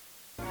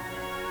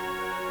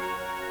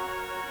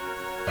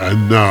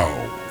And now,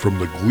 from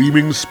the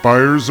gleaming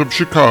spires of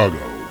Chicago,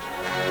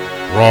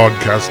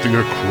 broadcasting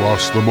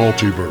across the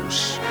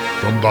multiverse,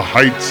 from the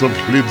heights of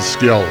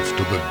Hlidskjalf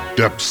to the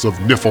depths of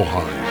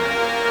Niflheim,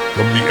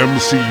 from the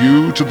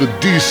MCU to the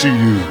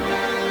DCU,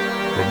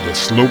 from the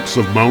slopes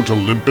of Mount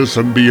Olympus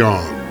and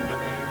beyond,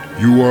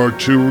 you are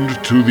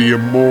tuned to the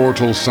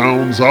immortal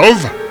sounds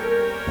of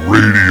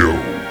Radio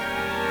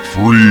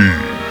Free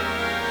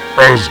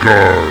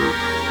Asgard.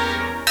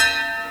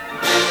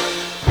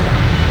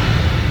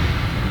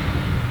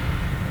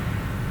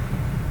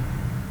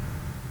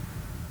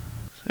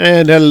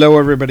 And hello,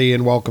 everybody,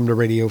 and welcome to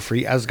Radio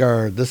Free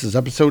Asgard. This is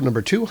episode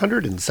number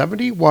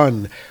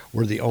 271.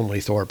 We're the only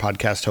Thor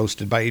podcast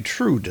hosted by a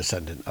true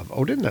descendant of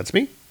Odin, that's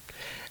me,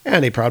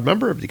 and a proud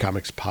member of the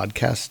Comics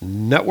Podcast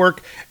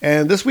Network.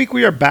 And this week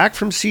we are back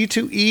from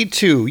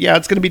C2E2. Yeah,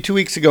 it's going to be 2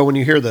 weeks ago when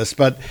you hear this,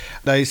 but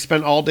I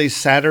spent all day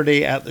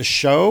Saturday at the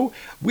show.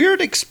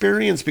 Weird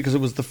experience because it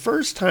was the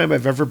first time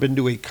I've ever been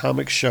to a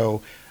comic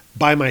show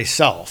by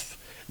myself.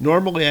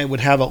 Normally, I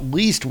would have at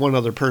least one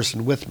other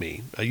person with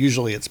me.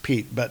 Usually it's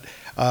Pete, but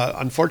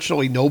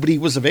unfortunately, nobody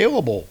was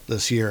available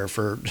this year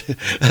for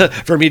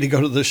for me to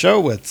go to the show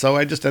with, so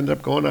I just ended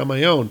up going on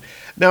my own.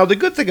 Now, the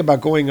good thing about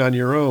going on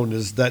your own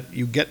is that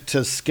you get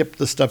to skip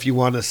the stuff you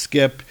want to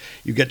skip,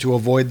 you get to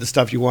avoid the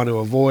stuff you want to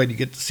avoid, you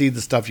get to see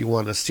the stuff you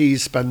want to see,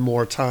 spend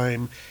more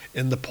time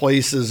in the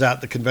places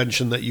at the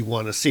convention that you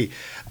want to see.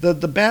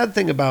 The bad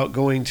thing about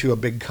going to a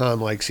big con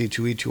like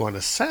C2E2 on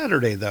a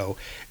Saturday, though,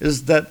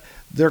 is that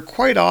they're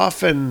quite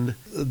often,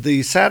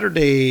 the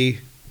Saturday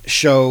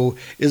show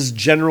is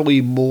generally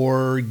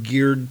more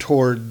geared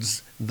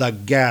towards the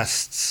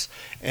guests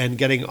and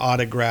getting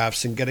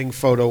autographs and getting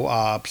photo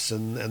ops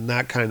and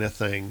that kind of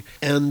thing.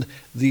 And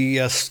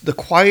the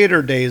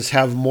quieter days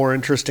have more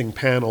interesting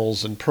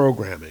panels and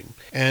programming.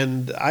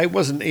 And I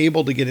wasn't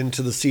able to get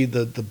into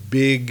the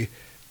big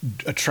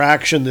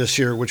attraction this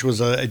year, which was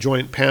a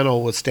joint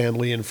panel with Stan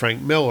Lee and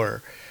Frank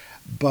Miller.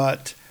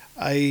 But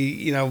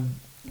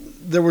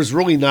there was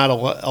really not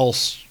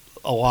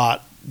a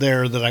lot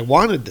there that I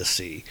wanted to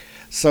see.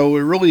 So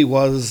it really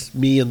was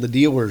me in the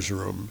dealer's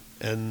room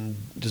and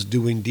just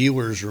doing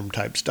dealer's room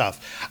type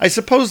stuff. I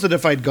suppose that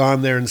if I'd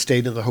gone there and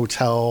stayed in the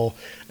hotel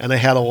and I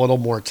had a little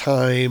more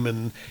time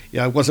and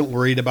I wasn't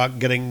worried about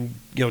getting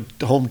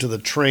home to the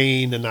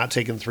train and not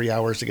taking 3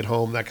 hours to get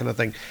home, that kind of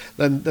thing,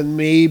 then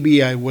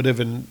maybe I would have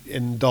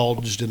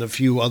indulged in a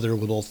few other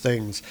little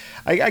things.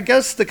 I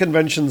guess the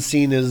convention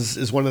scene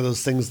is one of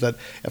those things that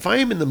if I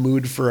am in the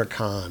mood for a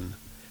con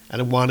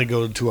and I want to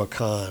go to a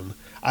con,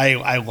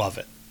 I love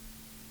it.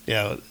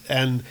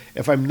 And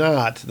if I'm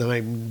not, then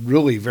I'm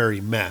really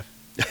very meh.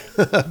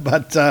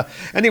 But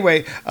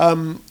anyway,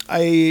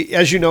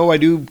 as you know, I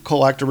do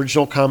collect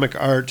original comic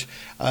art,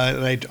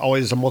 and I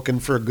always am looking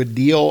for a good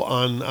deal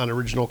on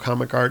original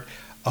comic art.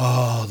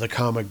 Oh, the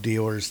comic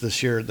dealers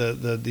this year,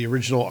 the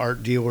original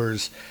art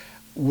dealers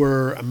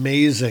were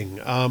amazing.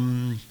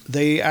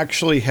 They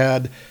actually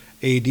had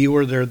a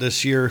dealer there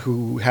this year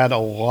who had a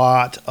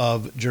lot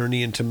of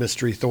Journey into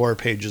Mystery Thor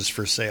pages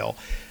for sale.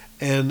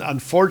 And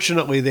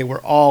unfortunately, they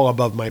were all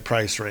above my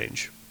price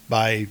range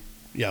by,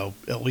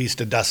 at least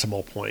a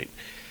decimal point.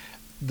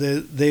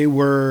 They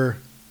were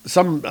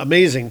some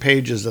amazing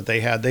pages that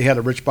they had. They had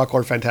a Rich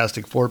Buckler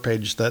Fantastic Four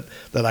page that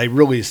I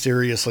really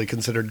seriously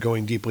considered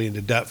going deeply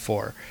into debt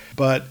for.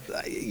 But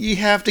you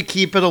have to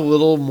keep it a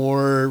little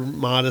more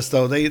modest,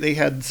 though. They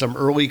had some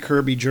early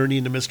Kirby Journey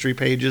into Mystery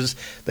pages.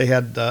 They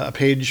had a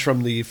page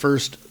from the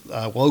first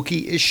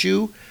Loki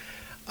issue.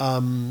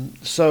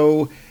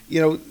 So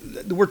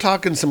we're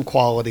talking some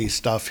quality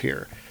stuff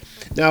here.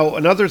 Now,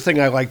 another thing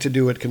I like to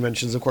do at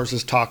conventions, of course,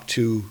 is talk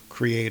to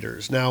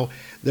creators. Now,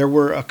 there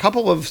were a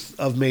couple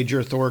of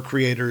major Thor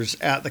creators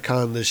at the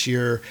con this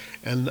year,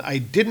 and I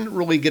didn't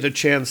really get a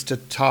chance to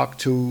talk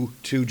to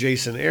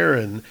Jason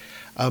Aaron.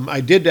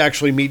 I did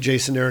actually meet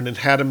Jason Aaron and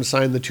had him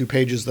sign the 2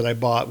 pages that I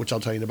bought, which I'll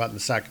tell you about in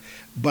a sec.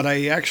 But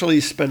I actually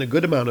spent a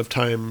good amount of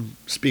time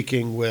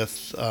speaking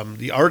with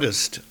the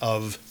artist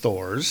of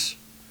Thor's,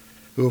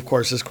 who, of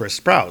course, is Chris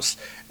Sprouse.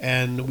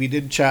 And we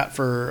did chat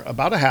for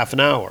about a half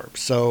an hour.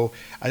 So,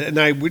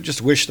 I would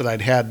just wish that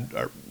I'd had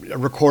a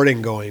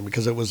recording going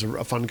because it was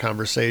a fun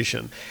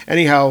conversation.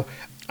 Anyhow,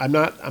 I'm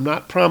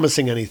not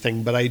promising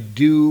anything, but I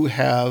do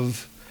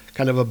have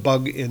kind of a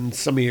bug in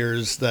some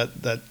ears that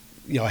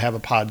have a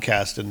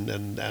podcast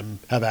and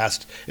have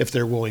asked if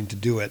they're willing to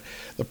do it.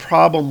 The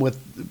problem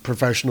with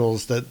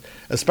professionals that,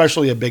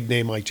 especially a big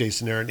name like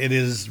Jason Aaron, it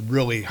is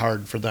really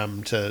hard for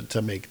them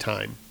to make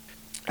time.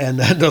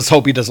 And I just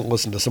hope he doesn't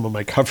listen to some of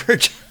my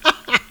coverage.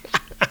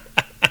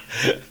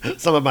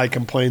 Some of my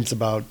complaints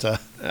about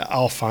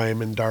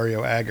Alfheim and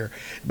Dario Agger.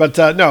 But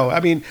no, I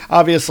mean,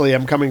 obviously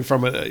I'm coming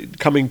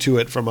to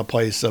it from a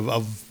place of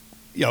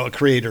a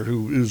creator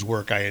whose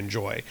work I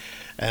enjoy.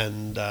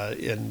 And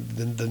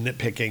the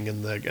nitpicking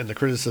and the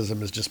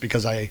criticism is just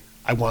because I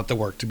want the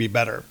work to be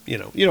better. You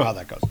know how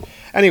that goes.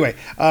 Anyway,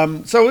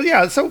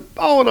 so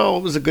all in all,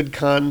 it was a good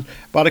con.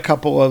 Bought a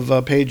couple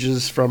of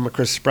pages from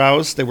Chris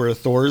Sprouse. They were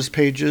Thor's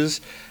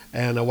pages.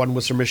 And one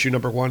was from issue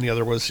number 1, the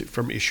other was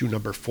from issue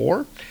number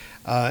 4.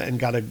 And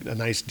got a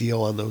nice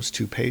deal on those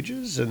 2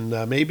 pages. And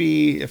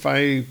maybe if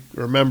I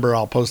remember,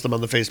 I'll post them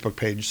on the Facebook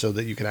page so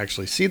that you can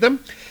actually see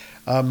them.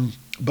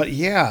 But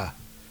yeah,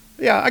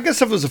 I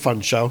guess it was a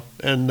fun show.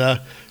 And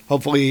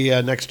hopefully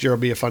next year will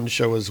be a fun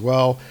show as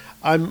well.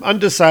 I'm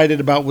undecided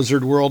about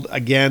Wizard World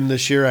again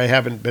this year. I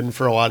haven't been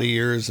for a lot of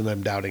years, and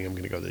I'm doubting I'm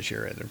going to go this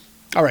year either.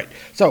 All right,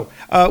 so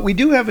we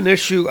do have an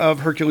issue of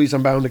Hercules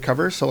Unbound to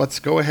cover, so let's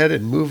go ahead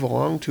and move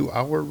along to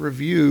our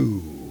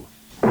review.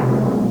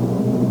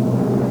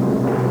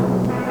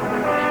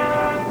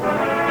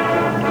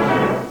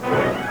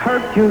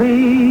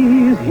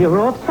 Hercules,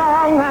 hero of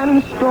song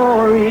and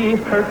story,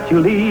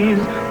 Hercules,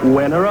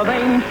 winner of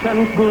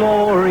ancient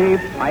glory,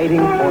 fighting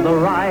for the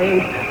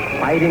right,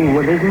 fighting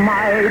with his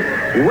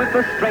might, with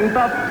the strength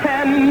of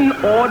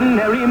 10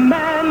 ordinary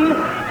men.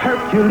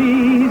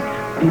 Hercules,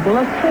 people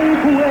are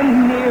safe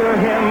when near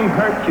him.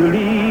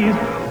 Hercules,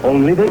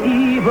 only the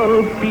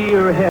evil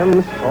fear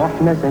him.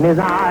 Softness in his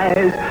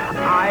eyes,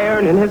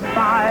 iron in his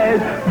thighs,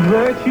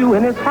 virtue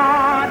in his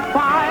heart,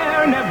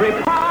 fire in every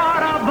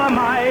part of the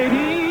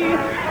mighty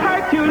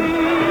Hercules.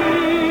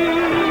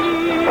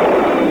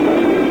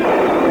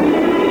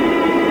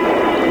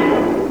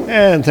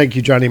 And thank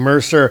you, Johnny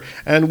Mercer.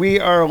 And we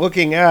are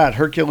looking at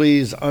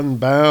Hercules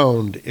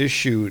Unbound,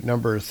 issue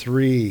number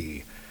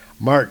 3.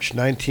 March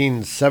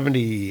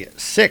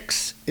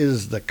 1976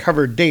 is the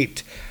cover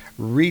date.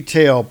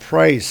 Retail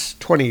price,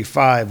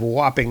 25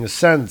 whopping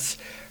cents.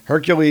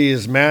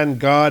 Hercules, Man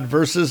God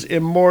versus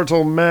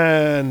Immortal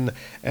Man.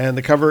 And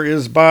the cover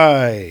is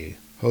by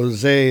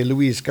Jose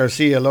Luis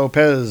Garcia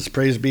Lopez,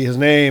 praised be his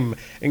name,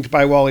 inked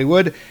by Wally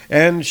Wood,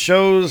 and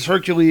shows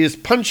Hercules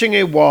punching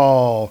a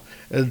wall.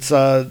 It's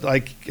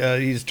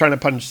he's trying to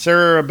punch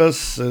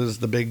Cerberus, is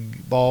the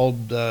big,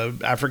 bald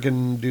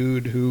African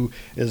dude who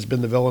has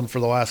been the villain for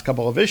the last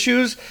couple of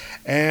issues,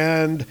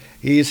 and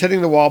he's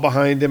hitting the wall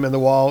behind him, and the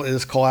wall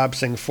is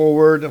collapsing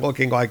forward,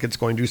 looking like it's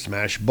going to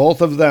smash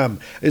both of them.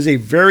 It is a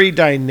very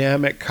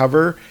dynamic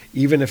cover,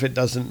 even if it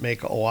doesn't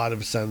make a lot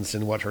of sense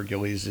in what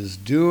Hercules is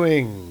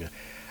doing.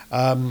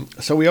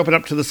 So we open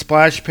up to the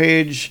splash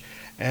page,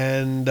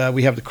 and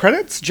we have the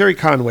credits. Jerry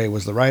Conway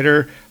was the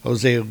writer.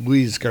 Jose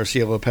Luis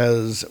Garcia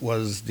Lopez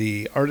was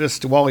the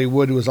artist. Wally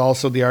Wood was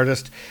also the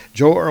artist.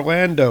 Joe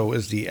Orlando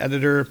is the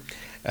editor.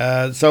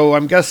 So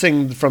I'm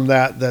guessing from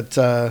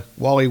that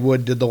Wally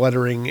Wood did the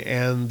lettering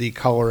and the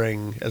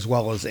coloring as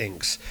well as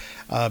inks,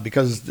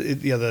 because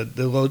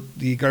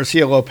the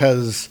Garcia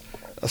Lopez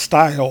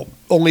style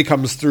only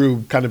comes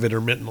through kind of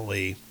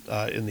intermittently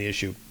in the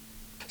issue.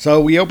 So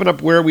we open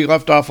up where we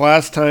left off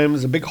last time.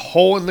 There's a big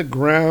hole in the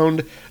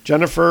ground.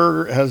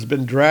 Jennifer has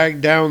been dragged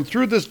down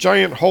through this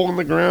giant hole in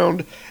the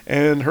ground,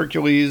 and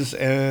Hercules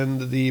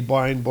and the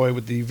blind boy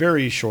with the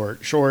very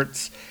short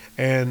shorts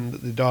and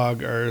the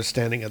dog are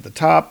standing at the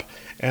top,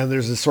 and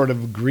there's this sort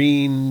of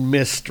green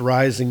mist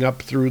rising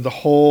up through the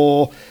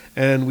hole,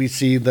 and we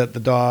see that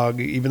the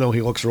dog, even though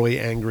he looks really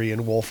angry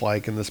and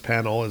wolf-like in this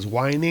panel, is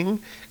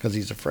whining because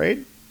he's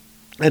afraid.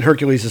 And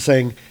Hercules is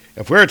saying,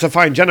 "If we're to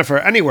find Jennifer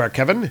anywhere,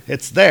 Kevin,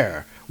 it's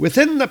there,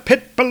 within the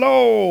pit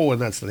below." And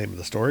that's the name of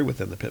the story,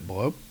 Within the Pit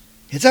Below.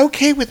 "It's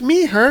okay with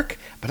me, Herc,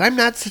 but I'm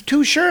not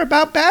too sure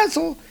about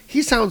Basil.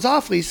 He sounds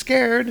awfully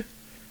scared."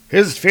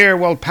 "His fear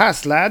will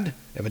pass, lad.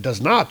 If it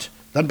does not,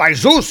 then by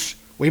Zeus,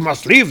 we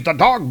must leave the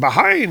dog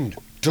behind."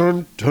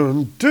 Dun,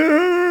 dun,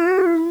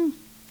 dun.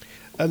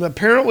 And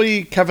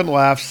apparently Kevin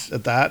laughs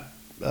at that.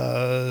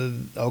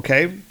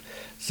 Okay.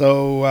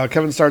 So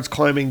Kevin starts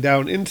climbing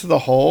down into the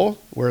hole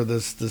where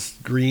this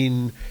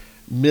green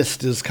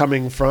mist is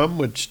coming from,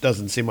 which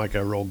doesn't seem like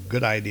a real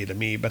good idea to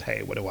me, but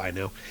hey, what do I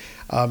know?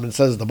 It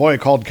says, "The boy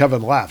called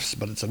Kevin laughs,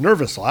 but it's a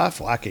nervous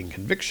laugh, lacking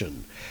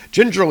conviction.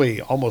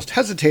 Gingerly, almost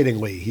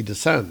hesitatingly, he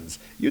descends."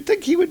 You'd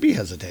think he would be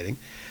hesitating.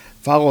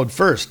 Followed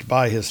first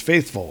by his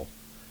faithful,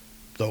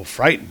 though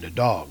frightened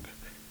dog.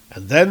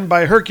 And then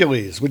by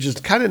Hercules, which is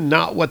kind of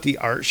not what the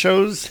art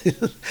shows.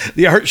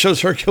 The art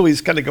shows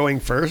Hercules kind of going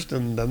first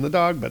and then the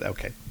dog, but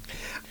okay.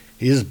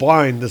 "He is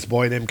blind, this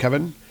boy named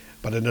Kevin,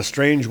 but in a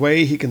strange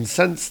way he can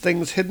sense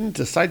things hidden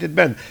to sighted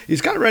men."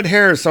 He's got red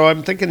hair, so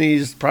I'm thinking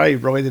he's probably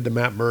related to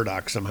Matt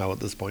Murdock somehow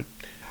at this point.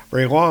 "For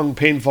a long,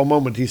 painful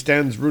moment he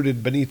stands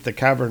rooted beneath the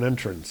cavern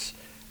entrance,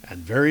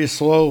 and very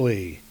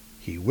slowly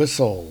he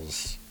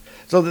whistles."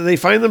 So that they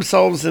find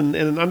themselves in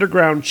an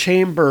underground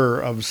chamber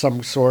of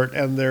some sort,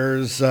 and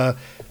there's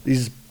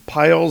these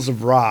piles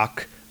of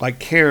rock, like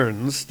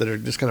cairns, that are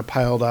just kind of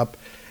piled up,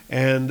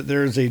 and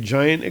there's a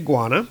giant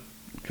iguana,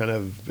 kind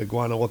of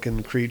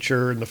iguana-looking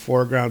creature in the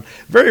foreground,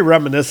 very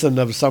reminiscent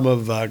of some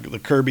of the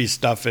Kirby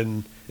stuff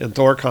in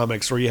Thor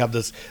comics, where you have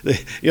this,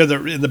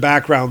 in the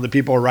background, the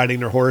people are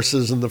riding their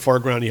horses. In the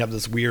foreground, you have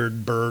this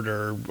weird bird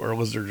or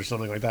lizard or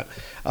something like that.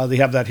 They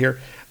have that here.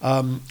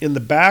 In the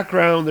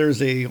background,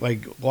 there's a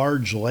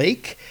large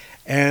lake,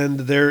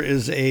 and there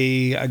is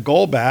a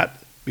Golbat,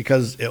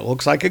 because it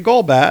looks like a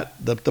Golbat,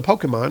 the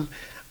Pokemon,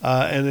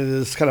 and it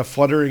is kind of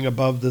fluttering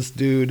above this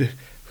dude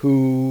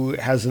who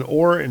has an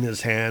oar in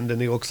his hand,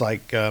 and he looks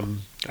like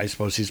I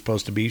suppose he's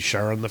supposed to be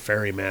Charon the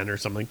ferryman or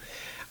something.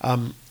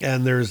 And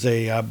there's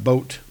a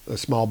boat, a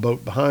small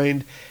boat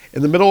behind.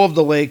 In the middle of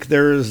the lake,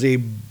 there is a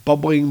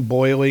bubbling,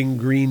 boiling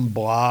green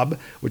blob,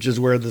 which is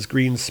where this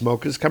green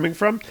smoke is coming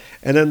from.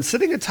 And then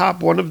sitting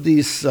atop one of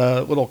these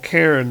little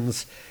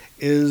cairns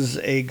is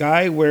a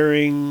guy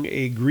wearing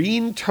a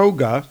green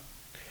toga.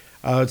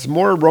 It's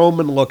more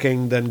Roman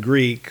looking than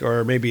Greek,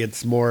 or maybe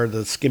it's more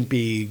the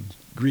skimpy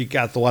Greek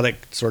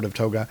athletic sort of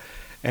toga.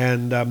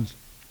 And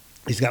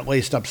he's got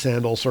laced up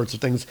sandals, sorts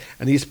of things,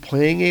 and he's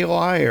playing a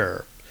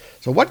lyre.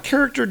 So what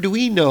character do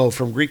we know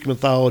from Greek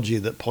mythology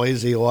that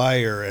plays a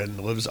lyre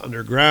and lives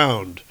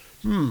underground?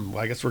 Well,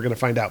 I guess we're going to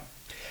find out.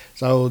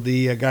 So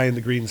the guy in the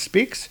green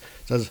speaks,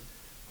 says,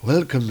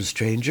 "Welcome,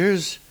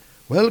 strangers.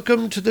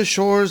 Welcome to the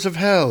shores of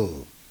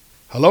hell."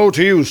 "Hello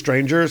to you,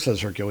 stranger,"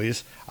 says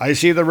Hercules. "I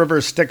see the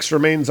river Styx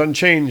remains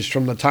unchanged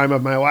from the time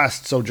of my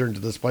last sojourn to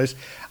this place."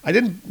 I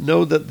didn't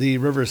know that the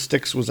river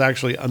Styx was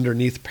actually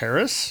underneath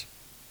Paris,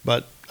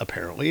 but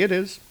apparently it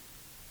is.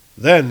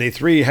 "Then the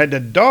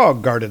three-headed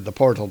dog guarded the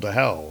portal to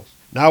hell.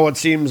 Now it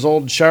seems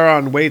old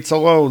Charon waits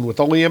alone with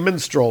only a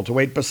minstrel to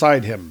wait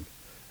beside him.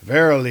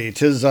 Verily,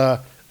 'tis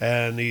a..."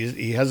 And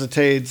he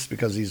hesitates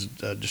because he's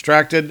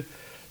distracted.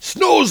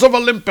 "Snows of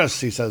Olympus,"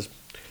 he says.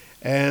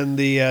 And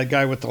the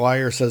guy with the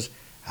lyre says,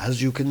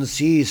 "As you can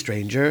see,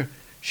 stranger,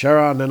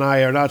 Charon and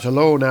I are not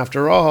alone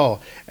after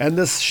all." And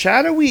this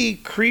shadowy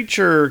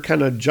creature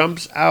kind of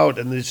jumps out,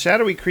 and the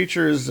shadowy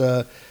creature is...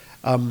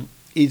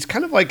 he's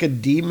kind of like a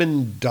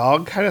demon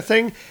dog kind of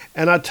thing.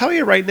 And I'll tell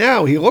you right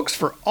now, he looks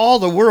for all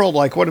the world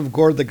like one of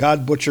Gorr the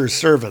God Butcher's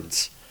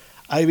servants.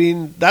 I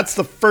mean, that's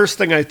the first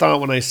thing I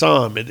thought when I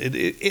saw him. It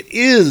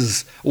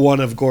is one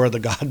of Gorr the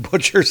God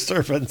Butcher's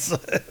servants.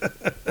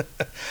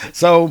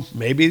 So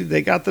maybe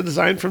they got the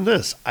design from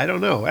this. I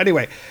don't know.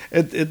 Anyway,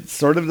 it's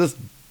sort of this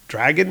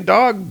dragon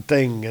dog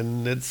thing,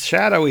 and it's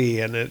shadowy,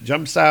 and it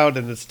jumps out,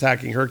 and it's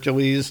attacking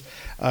Hercules.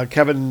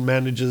 Kevin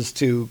manages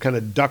to kind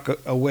of duck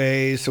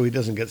away so he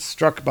doesn't get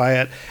struck by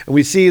it. And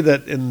we see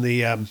that in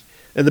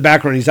the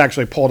background, he's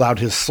actually pulled out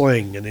his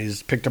sling, and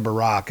he's picked up a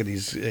rock,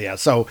 and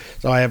So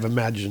I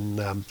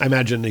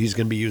imagine he's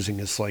going to be using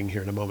his sling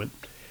here in a moment.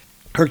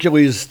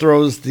 Hercules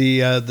throws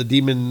the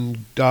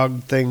demon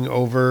dog thing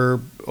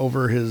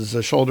over his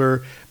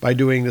shoulder by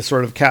doing this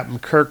sort of Captain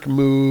Kirk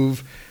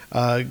move,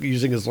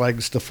 using his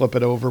legs to flip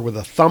it over with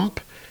a thump.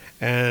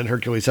 And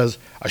Hercules says,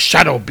 "A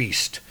shadow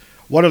beast,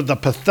 one of the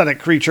pathetic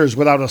creatures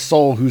without a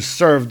soul who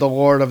served the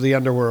lord of the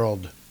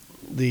underworld."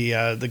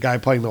 The guy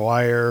playing the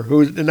lyre,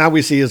 who now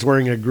we see is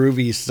wearing a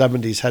groovy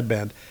 70s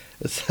headband.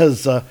 It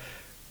says,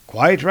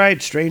 "Quite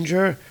right,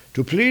 stranger.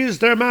 To please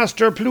their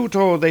master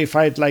Pluto, they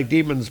fight like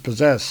demons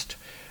possessed.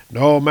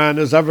 No man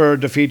has ever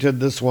defeated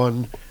this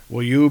one.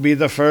 Will you be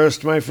the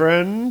first, my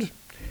friend?"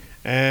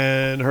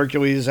 And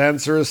Hercules'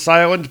 answer is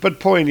silent but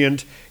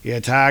poignant. He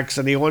attacks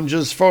and he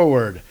lunges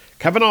forward.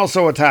 Kevin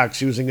also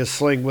attacks using his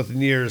sling with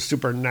near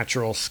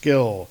supernatural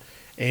skill,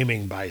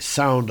 aiming by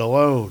sound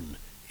alone,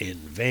 in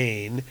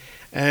vain.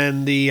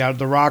 And the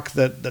rock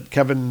that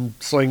Kevin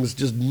slings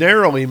just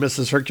narrowly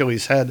misses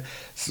Hercules' head,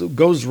 so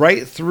goes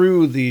right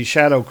through the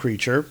shadow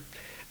creature.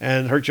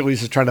 And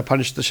Hercules is trying to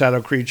punch the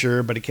shadow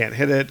creature, but he can't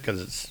hit it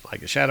because it's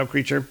like a shadow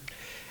creature.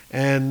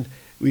 And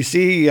we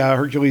see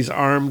Hercules'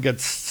 arm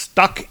gets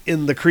stuck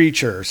in the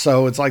creature,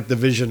 so it's like the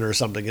vision or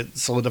something. It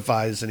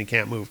solidifies and he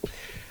can't move.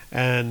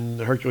 And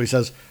Hercules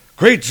says,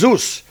 "Great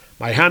Zeus,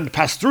 my hand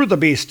passed through the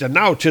beast, and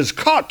now 'tis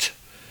caught."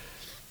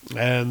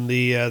 And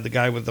the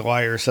guy with the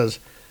lyre says,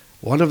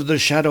 "One of the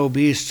shadow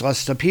beast's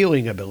less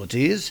appealing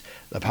abilities,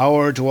 the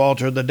power to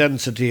alter the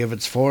density of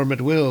its form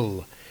at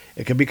will.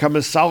 It can become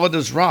as solid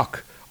as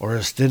rock or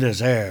as thin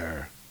as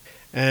air."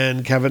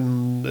 And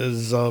Kevin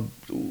is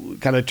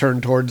kind of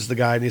turned towards the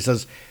guy, and he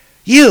says,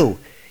 You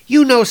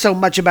know so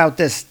much about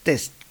this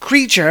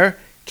creature.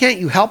 Can't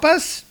you help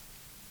us?"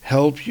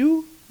 "Help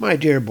you? My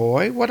dear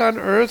boy, what on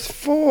earth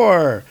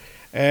for?"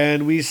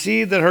 And we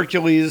see that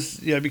Hercules,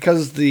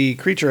 because the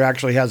creature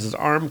actually has his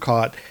arm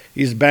caught,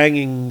 he's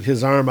banging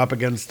his arm up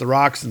against the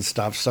rocks and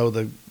stuff,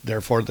 so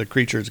therefore the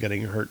creature's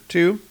getting hurt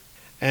too.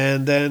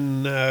 And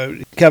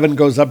then Kevin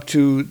goes up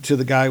to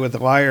the guy with the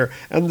lyre,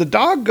 and the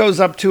dog goes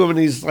up to him, and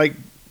he's like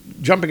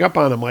jumping up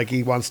on him like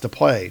he wants to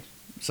play.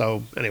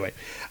 So anyway,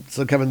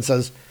 so Kevin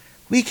says,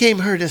 "We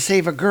came here to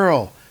save a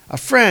girl, a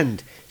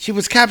friend. She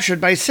was captured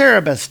by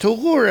Cerberus to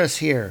lure us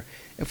here.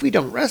 If we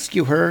don't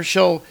rescue her,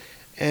 she'll..."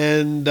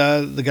 And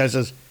the guy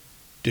says,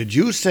 "Did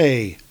you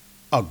say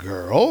a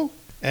girl?"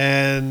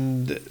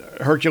 And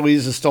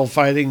Hercules is still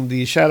fighting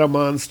the shadow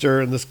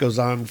monster, and this goes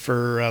on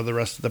for the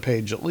rest of the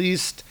page at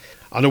least.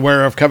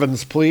 Unaware of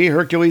Kevin's plea,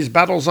 Hercules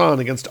battles on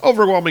against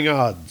overwhelming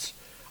odds,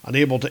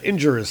 unable to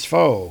injure his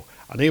foe,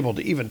 unable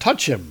to even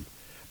touch him.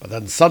 But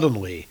then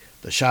suddenly,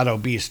 the shadow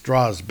beast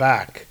draws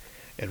back.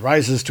 It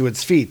rises to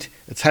its feet,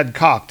 its head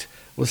cocked,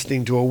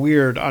 listening to a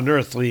weird,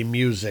 unearthly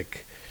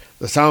music.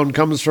 The sound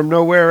comes from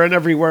nowhere and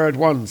everywhere at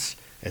once.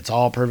 It's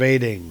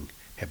all-pervading,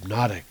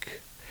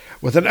 hypnotic.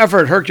 With an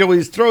effort,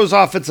 Hercules throws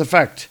off its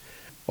effect,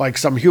 Like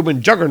some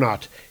human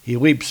juggernaut, he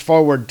leaps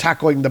forward,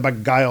 tackling the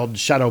beguiled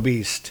shadow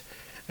beast.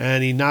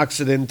 And he knocks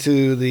it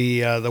into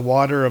the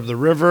water of the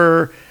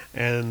river,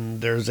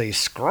 and there's a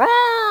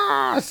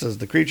scraw, says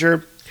the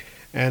creature.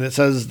 And it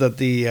says that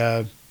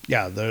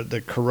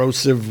the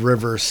corrosive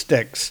river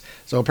Styx.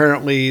 So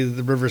apparently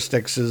the river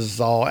Styx is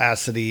all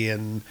acidy,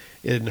 and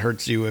it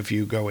hurts you if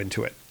you go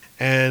into it.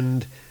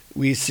 And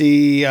we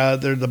see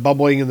the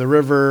bubbling in the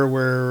river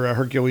where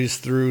Hercules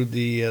threw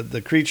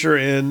the creature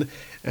in,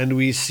 and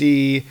we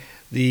see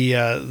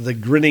the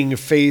grinning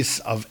face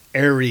of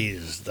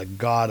Ares, the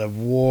god of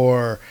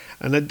war.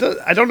 And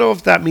I don't know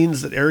if that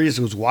means that Ares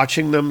was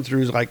watching them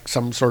through like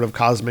some sort of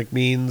cosmic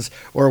means,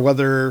 or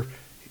whether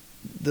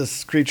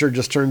this creature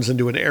just turns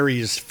into an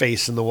Ares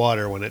face in the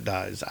water when it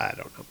dies. I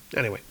don't know.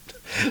 Anyway,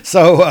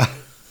 so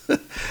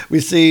we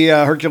see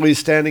Hercules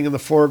standing in the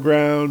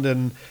foreground,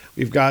 and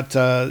we've got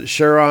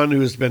Charon,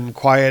 who's been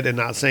quiet and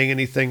not saying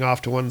anything,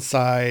 off to one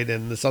side,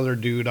 and this other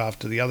dude off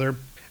to the other.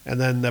 And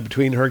then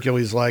between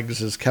Hercules'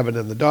 legs is Kevin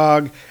and the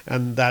dog,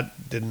 and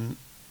that didn't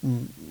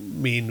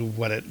mean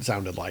what it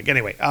sounded like.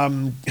 Anyway,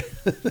 and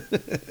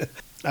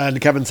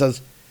Kevin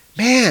says,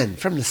 "Man,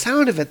 from the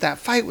sound of it, that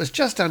fight was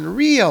just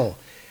unreal.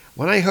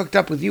 When I hooked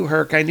up with you,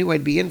 Herc, I knew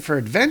I'd be in for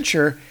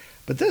adventure,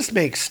 but this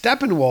makes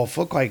Steppenwolf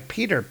look like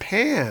Peter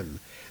Pan."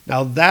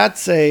 Now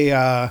that's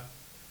a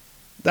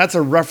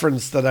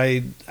reference that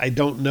I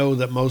don't know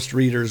that most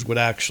readers would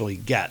actually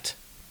get.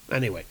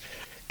 Anyway,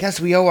 guess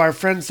we owe our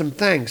friend some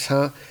thanks,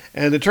 huh?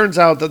 And it turns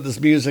out that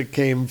this music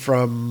came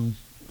from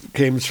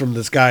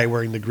this guy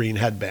wearing the green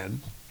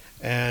headband.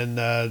 And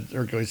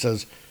Hercules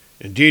says,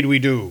 "Indeed we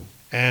do."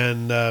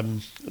 And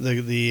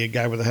the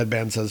guy with the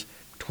headband says,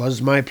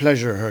 "'Twas my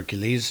pleasure,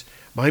 Hercules.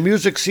 My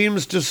music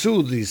seems to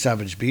soothe these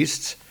savage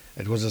beasts.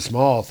 It was a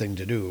small thing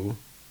to do."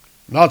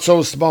 "Not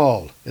so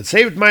small. It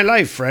saved my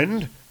life,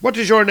 friend. What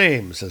is your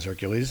name?" says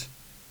Hercules.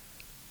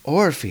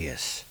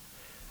 "Orpheus.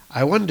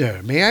 I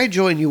wonder, may I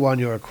join you on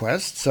your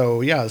quest?"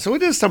 So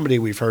it is somebody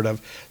we've heard of.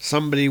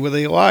 Somebody with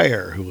a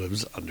lyre who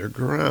lives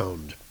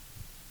underground.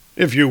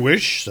 "If you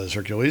wish," says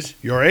Hercules,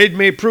 "your aid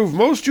may prove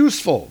most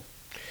useful.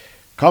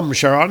 Come,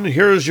 Charon,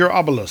 here's your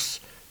obelisk.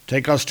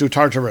 Take us to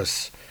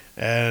Tartarus."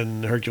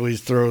 And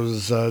Hercules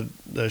throws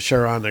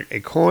Charon a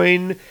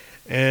coin,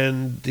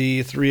 and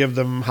the three of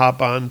them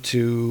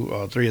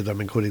three of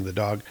them, including the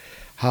dog,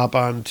 hop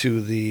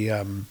onto the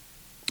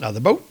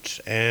boat,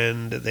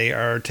 and they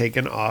are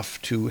taken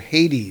off to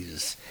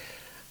Hades.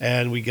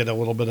 And we get a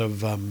little bit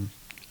of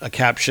a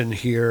caption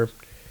here.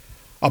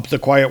 "Up the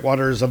quiet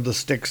waters of the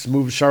Styx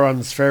moves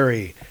Charon's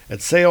ferry,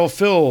 its sail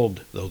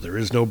filled, though there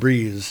is no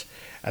breeze.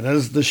 And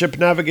as the ship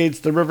navigates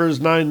the river's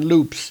 9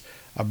 loops,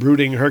 a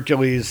brooding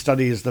Hercules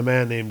studies the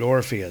man named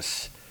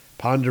Orpheus,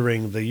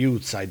 pondering the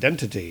youth's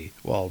identity."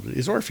 Well,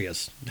 he's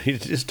Orpheus. He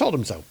just told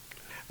him so.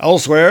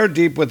 "Elsewhere,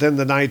 deep within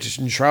the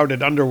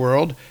night-enshrouded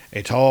underworld,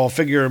 a tall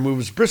figure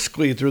moves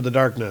briskly through the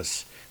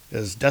darkness.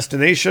 His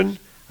destination,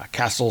 a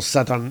castle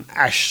set on an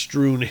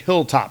ash-strewn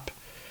hilltop,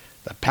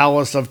 the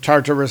palace of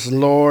Tartarus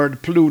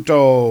Lord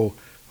Pluto,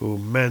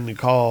 whom men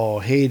call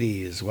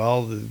Hades."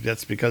 Well,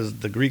 that's because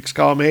the Greeks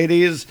call him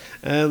Hades,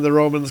 and the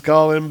Romans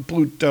call him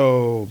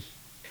Pluto.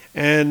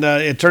 And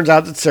it turns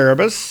out that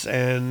Cerberus,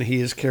 and he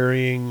is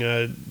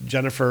carrying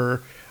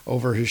Jennifer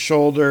over his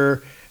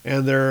shoulder,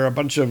 and there are a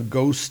bunch of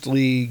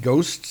ghostly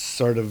ghosts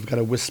sort of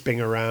kind of wisping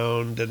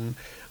around, and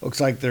looks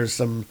like there's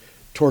some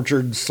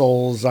tortured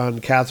souls on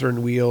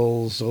Catherine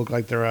wheels. They look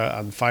like they're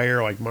on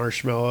fire, like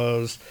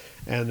marshmallows.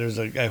 And there's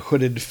a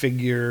hooded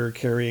figure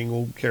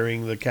carrying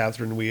the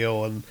Catherine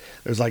wheel, and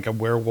there's like a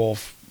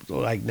werewolf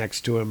like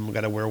next to him,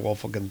 got a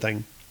werewolf-looking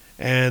thing.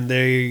 And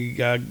they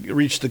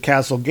reach the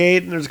castle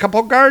gate, and there's a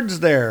couple of guards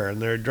there,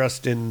 and they're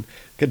dressed in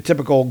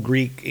typical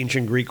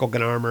ancient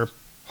Greek-looking armor.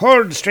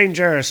 "Hold,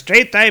 stranger,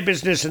 state thy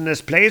business in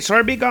this place,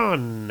 or be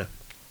gone."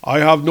 "I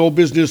have no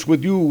business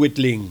with you,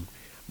 witling.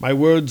 My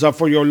words are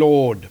for your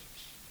lord."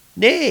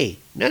 "Nay,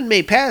 none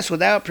may pass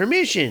without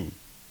permission."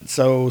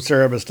 So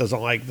Cerberus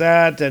doesn't like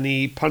that, and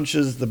he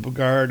punches the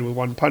guard with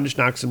one punch,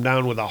 knocks him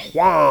down with a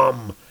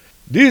wham.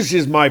 "This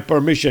is my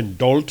permission,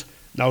 dolt.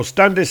 Now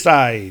stand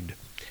aside."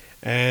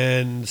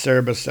 And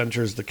Cerberus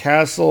enters the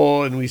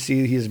castle, and we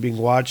see he is being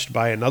watched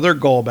by another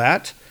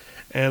Golbat,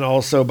 and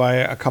also by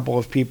a couple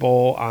of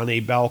people on a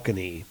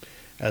balcony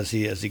as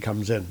he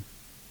comes in.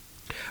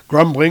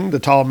 Grumbling, the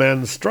tall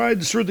man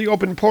strides through the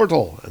open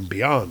portal and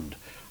beyond.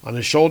 On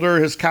his shoulder,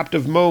 his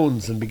captive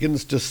moans and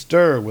begins to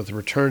stir with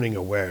returning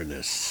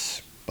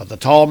awareness. But the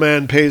tall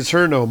man pays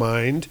her no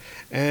mind,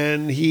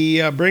 and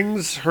he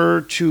brings her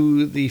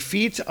to the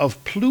feet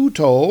of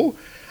Pluto.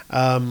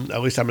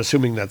 At least I'm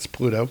assuming that's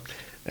Pluto.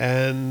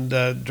 And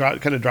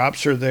kind of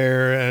drops her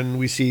there, and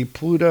we see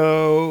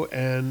Pluto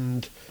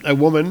and a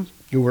woman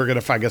who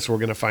I guess we're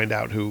going to find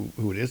out who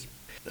it is.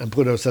 And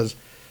Pluto says,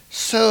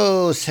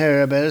 "So,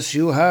 Cerberus,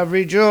 you have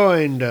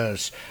rejoined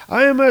us.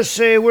 I must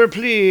say we're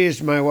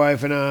pleased, my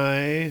wife and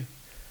I."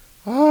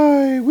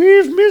 "Aye,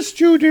 we've missed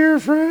you, dear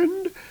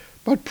friend.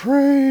 But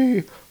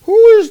pray,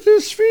 who is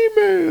this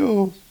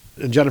female?"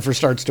 And Jennifer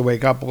starts to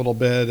wake up a little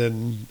bit,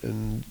 and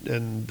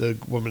the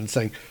woman's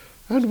saying,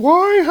 "And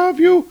why have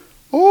you...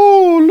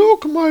 Oh,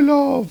 look, my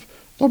love,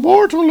 the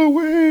mortal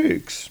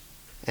awakes."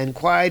 "And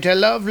quite a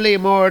lovely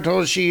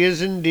mortal she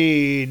is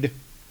indeed."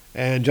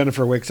 And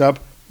Jennifer wakes up.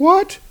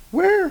 "What?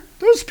 Where?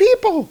 Those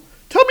people!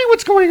 Tell me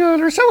what's going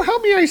on, or so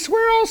help me, I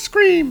swear I'll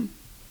scream."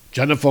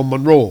 "Jennifer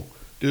Monroe,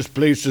 this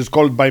place is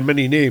called by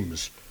many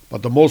names,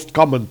 but the most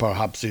common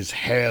perhaps is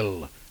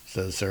Hell,"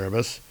 says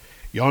Cerberus.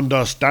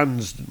 "Yonder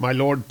stands my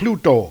lord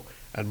Pluto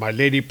and my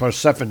lady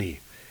Persephone.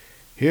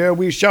 Here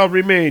we shall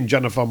remain,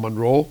 Jennifer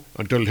Monroe,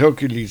 until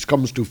Hercules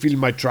comes to fill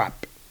my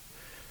trap."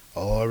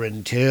 "Or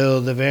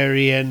until the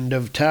very end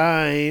of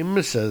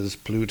time," says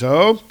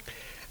Pluto.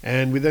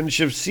 And we then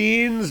shift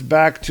scenes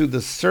back to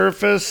the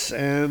surface,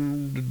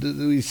 and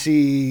we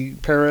see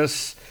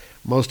Paris,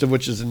 most of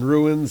which is in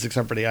ruins,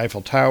 except for the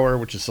Eiffel Tower,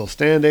 which is still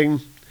standing.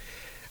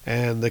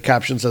 And the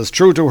caption says,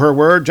 "True to her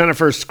word,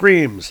 Jennifer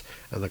screams,"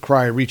 and the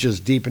cry reaches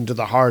deep into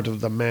the heart of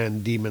the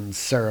man-demon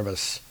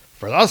Cerberus.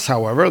 For us,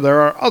 however,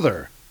 there are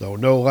other, though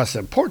no less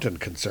important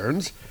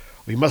concerns.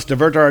 We must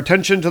divert our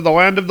attention to the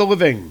land of the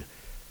living,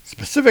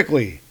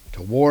 specifically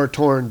to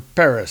war-torn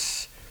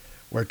Paris,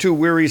 where two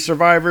weary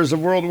survivors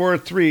of World War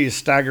III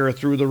stagger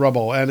through the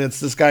rubble. And it's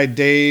this guy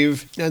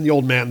Dave and the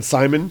old man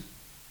Simon.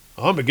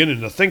 "I'm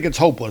beginning to think it's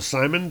hopeless,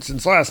 Simon.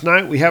 Since last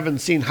night we haven't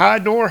seen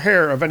hide nor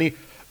hair of any..."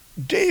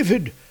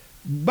 "David,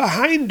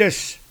 behind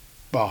us."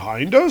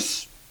 "Behind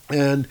us?"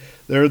 And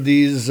there are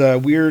these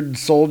weird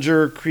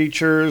soldier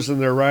creatures, and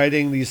they're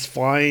riding these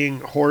flying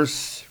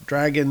horse,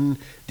 dragon,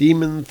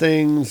 demon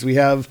things. We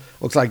have,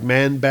 looks like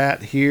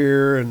Man-Bat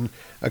here, and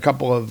a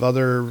couple of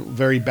other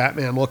very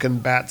Batman-looking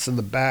bats in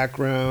the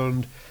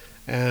background.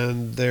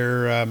 And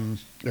they're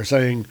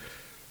saying,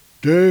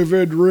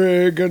 "David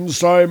Rigg and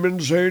Simon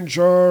St.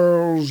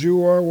 Charles,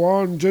 you are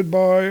wanted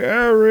by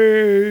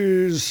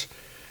Ares."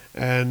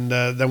 And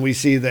then we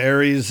see the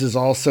Ares is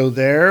also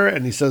there,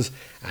 and he says,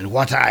 "And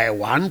what I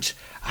want,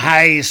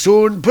 I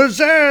soon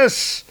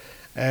possess."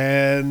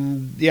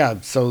 And yeah,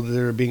 so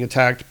they're being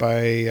attacked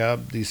by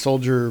the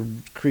soldier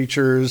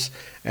creatures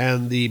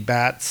and the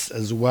bats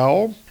as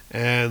well.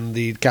 And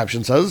the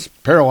caption says,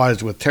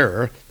 "Paralyzed with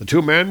terror, the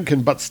two men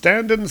can but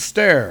stand and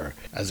stare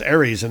as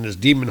Ares and his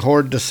demon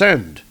horde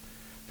descend.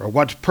 For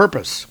what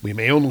purpose we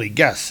may only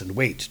guess and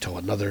wait till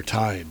another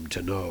time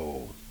to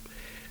know."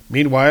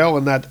 Meanwhile,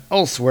 in that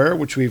elsewhere,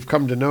 which we've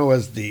come to know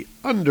as the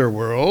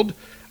underworld,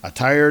 a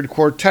tired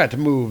quartet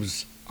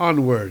moves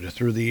onward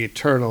through the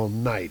eternal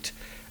night,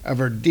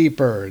 ever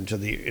deeper into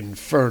the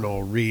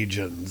infernal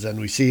regions.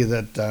 And we see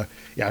that,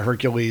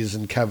 Hercules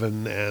and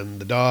Kevin and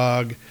the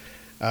dog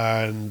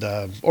and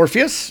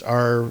Orpheus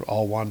are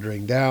all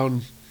wandering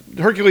down.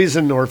 Hercules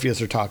and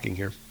Orpheus are talking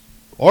here.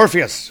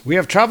 "Orpheus, we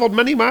have traveled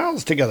many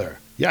miles together,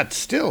 yet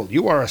still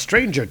you are a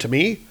stranger to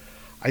me.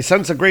 I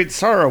sense a great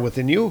sorrow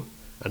within you,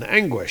 an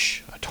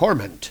anguish, a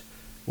torment.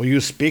 Will you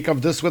speak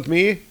of this with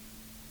me,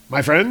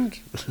 my friend?"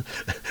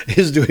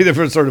 He's doing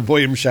the sort of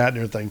William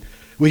Shatner thing.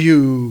 "Will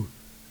you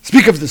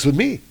speak of this with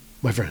me,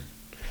 my friend?"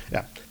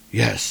 "Yeah."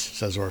 "Yes,"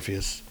 says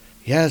Orpheus.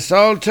 "Yes,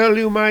 I'll tell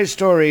you my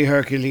story,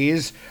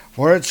 Hercules,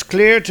 for it's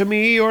clear to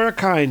me you're a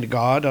kind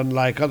god,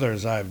 unlike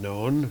others I've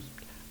known.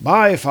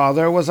 My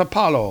father was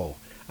Apollo,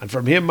 and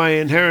from him I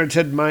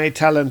inherited my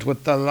talent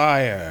with the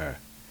lyre.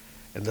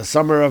 In the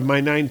summer of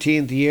my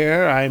 19th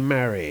year I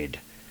married.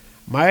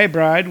 My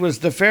bride was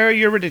the fair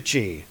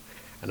Eurydice,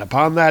 and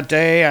upon that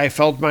day I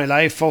felt my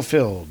life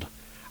fulfilled.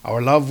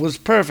 Our love was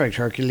perfect,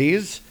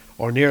 Hercules,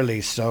 or nearly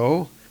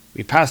so.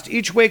 We passed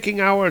each waking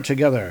hour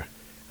together,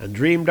 and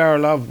dreamed our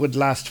love would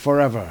last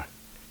forever.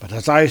 But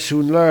as I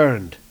soon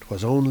learned,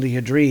 'twas only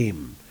a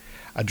dream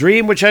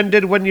which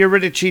ended when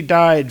Eurydice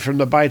died from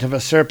the bite of a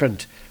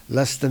serpent,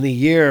 less than a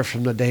year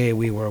from the day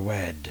we were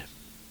wed.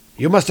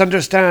 You must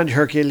understand,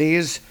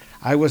 Hercules,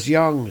 I was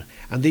young,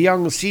 and the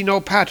young see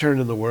no pattern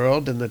in the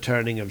world in the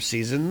turning of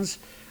seasons,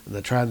 and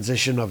the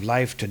transition of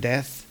life to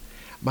death.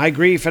 My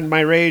grief and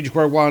my rage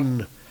were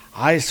one.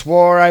 I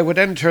swore I would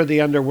enter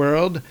the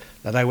underworld,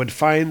 that I would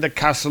find the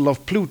castle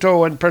of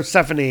Pluto and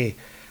Persephone,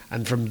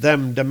 and from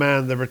them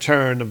demand the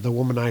return of the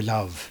woman I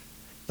love.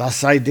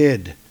 Thus I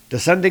did,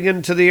 descending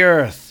into the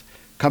earth,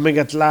 coming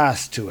at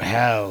last to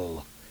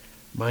hell.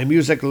 My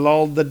music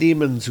lulled the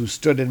demons who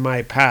stood in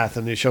my path,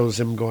 and it shows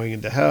him going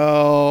into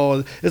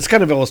hell. It's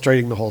kind of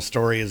illustrating the whole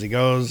story as he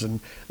goes, and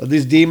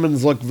these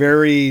demons look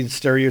very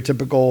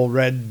stereotypical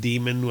red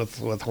demon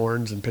with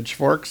horns and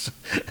pitchforks.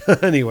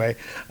 Anyway,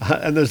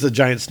 and there's the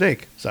giant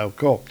snake, so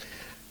cool.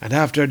 And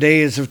after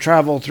days of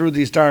travel through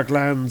these dark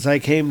lands, I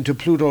came to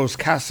Pluto's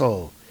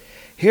castle.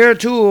 Here,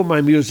 too,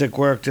 my music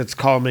worked its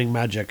calming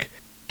magic.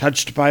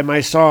 Touched by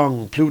my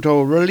song,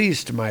 Pluto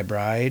released my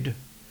bride,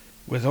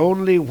 with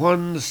only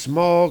one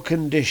small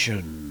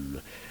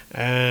condition.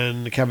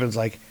 And Kevin's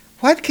like,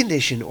 What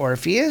condition,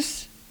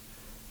 Orpheus?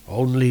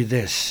 Only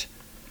this.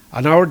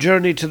 On our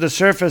journey to the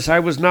surface, I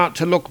was not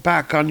to look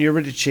back on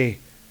Eurydice.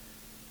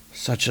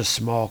 Such a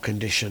small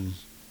condition.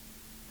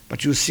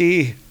 But you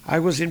see, I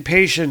was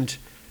impatient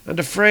and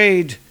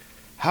afraid,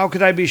 How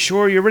could I be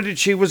sure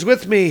Eurydice was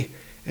with me?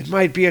 It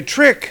might be a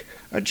trick,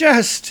 a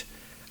jest.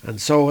 And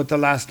so at the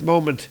last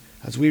moment,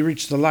 as we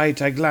reached the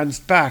light, I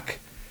glanced back.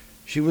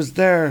 She was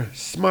there,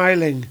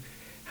 smiling,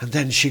 and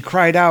then she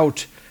cried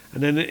out,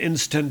 and in an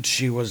instant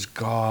she was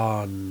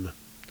gone.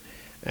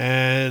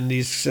 And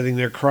he's sitting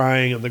there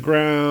crying on the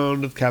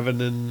ground with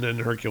Kevin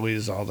and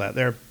Hercules, all that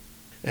there.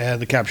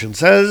 And the caption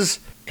says,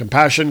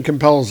 compassion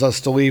compels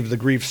us to leave the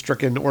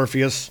grief-stricken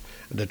Orpheus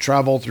and to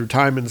travel through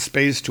time and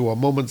space to a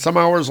moment some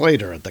hours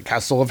later at the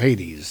castle of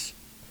Hades.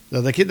 Now,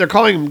 they're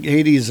calling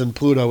Hades and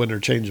Pluto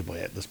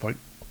interchangeably at this point.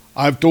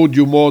 I've told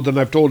you more than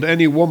I've told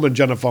any woman,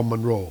 Jennifer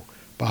Monroe.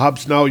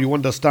 Perhaps now you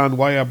understand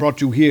why I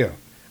brought you here,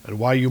 and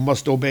why you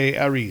must obey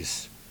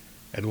Ares.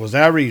 It was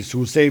Ares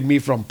who saved me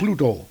from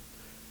Pluto.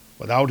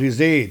 Without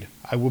his aid,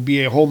 I would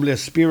be a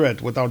homeless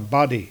spirit without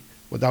body,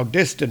 without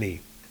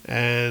destiny.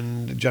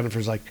 And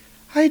Jennifer's like,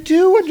 I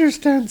do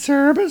understand,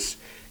 Cerberus.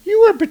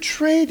 You were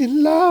betrayed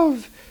in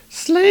love,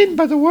 slain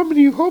by the woman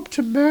you hoped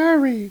to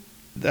marry.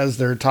 As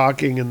they're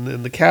talking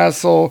in the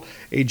castle,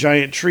 a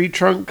giant tree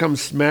trunk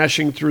comes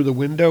smashing through the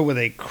window with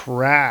a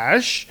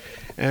crash.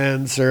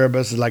 And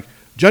Cerberus is like,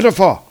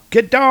 Jennifer,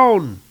 get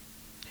down!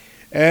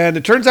 And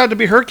it turns out to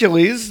be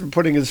Hercules,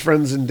 putting his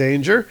friends in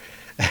danger.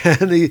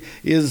 And he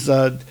is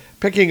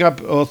picking up,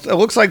 it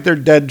looks like they're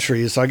dead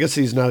trees, so I guess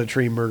he's not a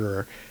tree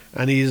murderer.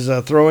 And he's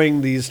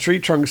throwing these tree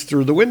trunks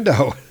through the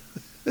window.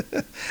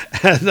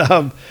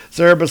 And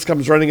Cerberus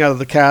comes running out of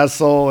the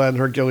castle, and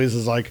Hercules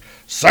is like,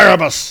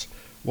 Cerberus,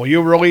 will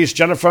you release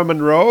Jennifer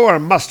Monroe, or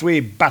must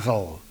we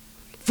battle?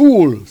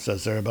 Fool,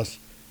 says Cerberus,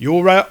 you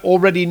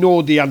already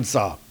know the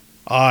answer.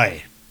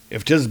 Aye,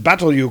 if 'tis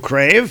battle you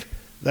crave,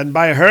 then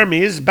by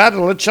Hermes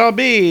battle it shall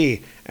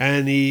be.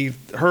 And he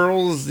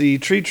hurls the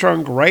tree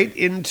trunk right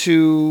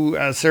into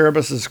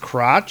Cerberus's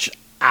crotch.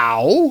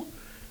 Ow.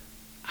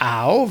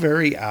 Ow,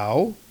 very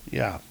ow.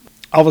 Yeah.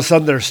 All of a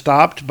sudden they're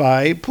stopped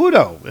by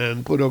Pluto.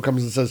 And Pluto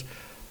comes and says,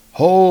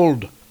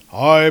 Hold,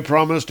 I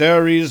promised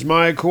Ares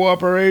my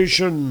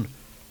cooperation,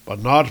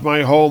 but not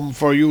my home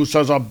for use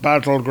as a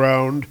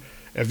battleground.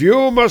 If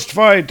you must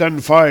fight, then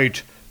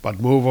fight, but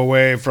move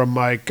away from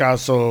my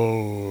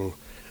castle.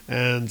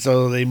 And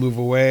so they move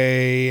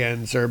away,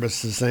 and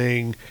Cerberus is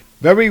saying,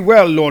 Very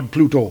well, Lord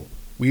Pluto,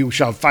 we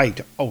shall fight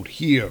out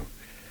here.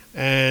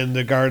 And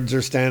the guards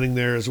are standing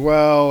there as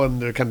well, and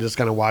they're just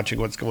kind of watching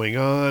what's going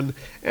on.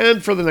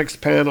 And for the next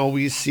panel,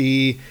 we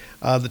see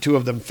the two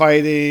of them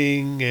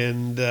fighting,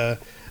 and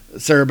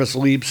Cerberus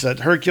leaps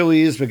at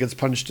Hercules, but gets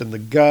punched in the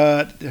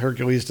gut.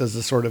 Hercules does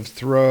a sort of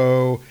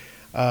throw,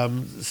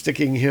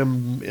 sticking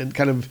him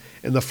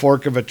in the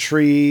fork of a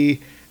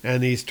tree,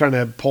 and he's trying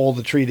to pull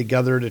the tree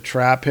together to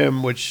trap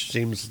him, which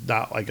seems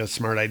not like a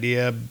smart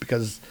idea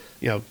because,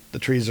 the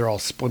trees are all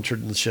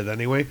splintered and shit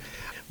anyway.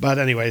 But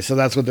anyway, so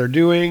that's what they're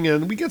doing,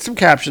 and we get some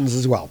captions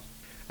as well.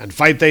 And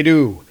fight they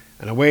do,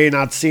 in a way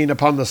not seen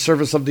upon the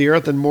surface of the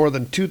earth in more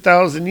than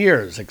 2,000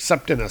 years,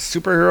 except in a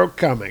superhero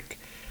comic.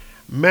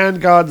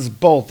 Man-gods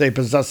both, they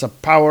possess a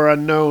power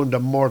unknown to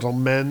mortal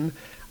men,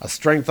 a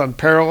strength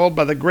unparalleled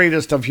by the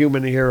greatest of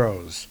human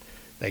heroes.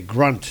 They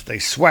grunt, they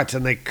sweat,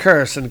 and they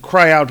curse, and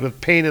cry out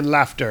with pain and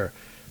laughter.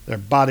 Their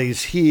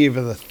bodies heave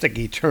in the thick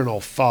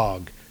eternal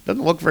fog.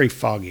 Doesn't look very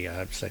foggy, I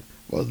have to say.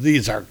 Well,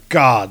 these are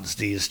gods,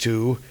 these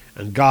two,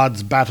 and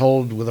gods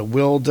battled with a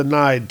will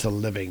denied to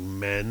living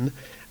men.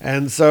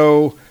 And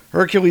so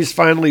Hercules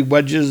finally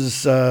wedges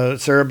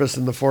Cerberus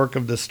in the fork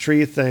of this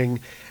tree thing,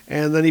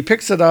 and then he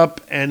picks it up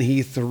and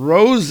he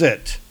throws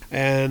it.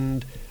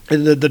 And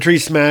the tree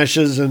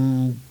smashes,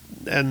 and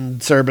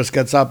Cerberus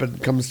gets up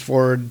and comes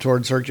forward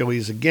towards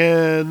Hercules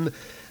again,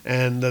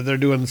 and they're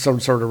doing some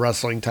sort of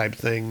wrestling type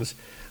things.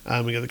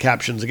 We get the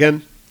captions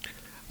again.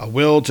 A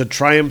will to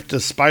triumph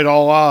despite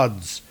all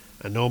odds,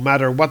 and no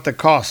matter what the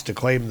cost to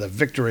claim the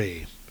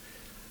victory.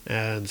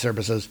 And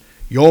Cerberus says,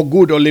 You're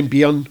good,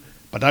 Olympian,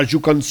 but as you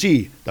can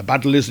see, the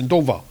battle isn't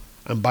over,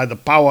 and by the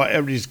power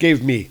Ares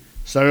gave me,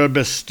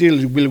 Cerberus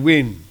still will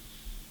win.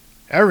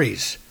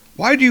 Ares,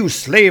 why do you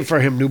slave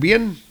for him,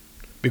 Nubian?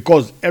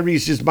 Because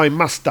Ares is my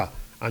master,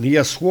 and he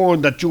has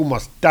sworn that you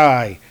must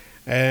die.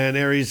 And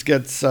Ares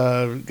gets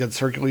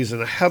Hercules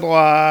in a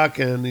headlock,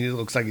 and he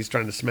looks like he's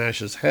trying to smash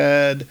his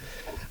head.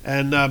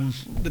 And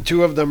the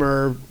two of them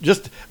are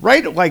just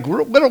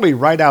literally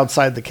right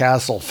outside the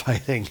castle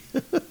fighting.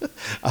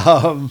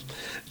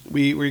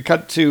 We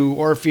cut to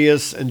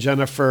Orpheus and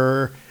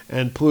Jennifer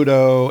and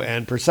Pluto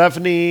and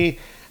Persephone,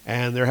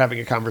 and they're having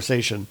a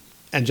conversation.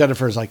 And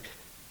Jennifer's like,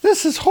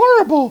 This is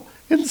horrible,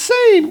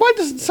 insane. Why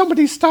doesn't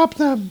somebody stop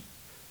them?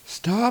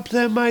 Stop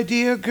them, my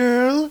dear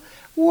girl?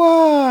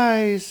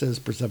 Why? Says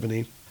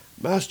Persephone.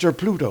 Master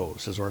Pluto,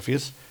 says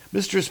Orpheus.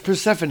 Mistress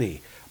Persephone,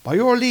 by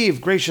your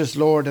leave, gracious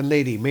lord and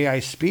lady, may I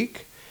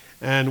speak?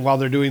 And while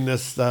they're doing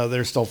this,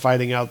 they're still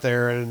fighting out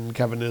there, and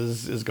Kevin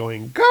is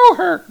going, Go,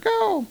 Herc,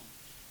 go!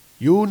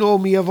 You know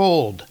me of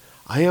old.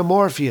 I am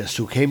Orpheus,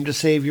 who came to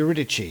save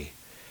Eurydice.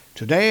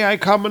 Today I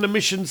come on a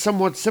mission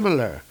somewhat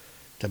similar,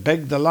 to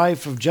beg the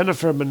life of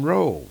Jennifer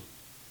Monroe.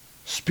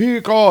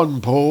 Speak on,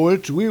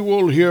 poet. We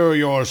will hear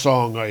your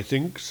song, I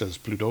think, says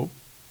Pluto.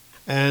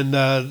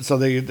 And so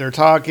they're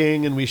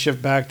talking, and we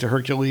shift back to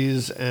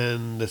Hercules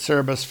and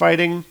Cerberus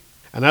fighting.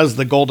 And as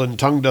the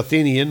golden-tongued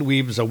Athenian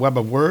weaves a web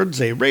of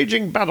words, a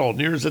raging battle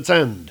nears its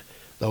end,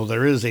 though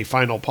there is a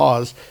final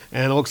pause.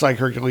 And it looks like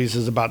Hercules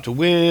is about to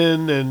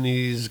win, and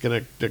he's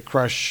going to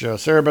crush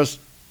Cerberus.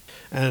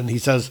 And he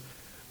says,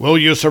 "Will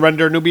you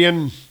surrender,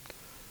 Nubian?"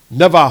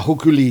 "Never,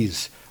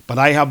 Hercules, but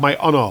I have my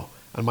honor,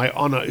 and my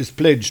honor is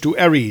pledged to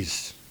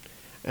Ares."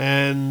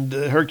 And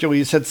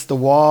Hercules hits the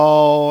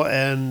wall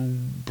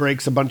and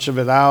breaks a bunch of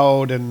it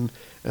out, and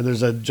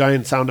there's a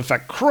giant sound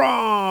effect,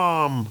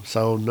 crom!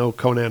 So no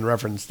Conan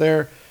reference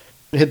there.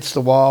 It hits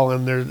the wall,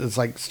 and it's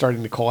like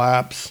starting to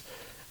collapse.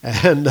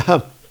 And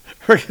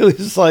Hercules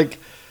is like,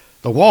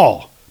 "The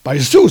wall, by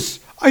Zeus,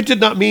 I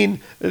did not mean,"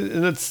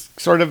 and it's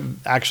sort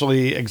of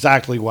actually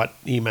exactly what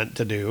he meant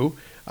to do.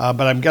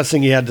 But I'm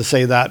guessing he had to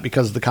say that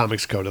because of the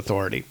Comics Code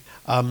Authority.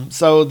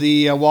 So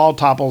the wall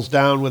topples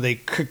down with a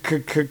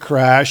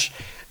crash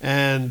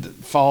and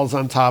falls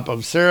on top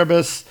of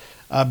Cerberus,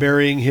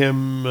 burying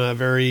him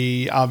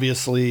very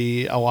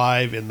obviously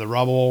alive in the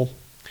rubble.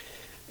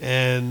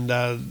 And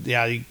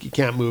he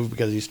can't move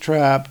because he's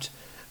trapped.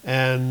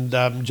 And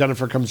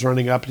Jennifer comes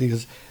running up and he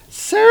goes,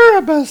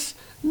 "Cerberus,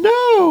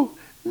 no,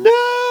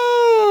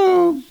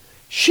 no!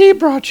 She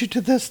brought you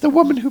to this, the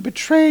woman who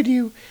betrayed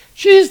you.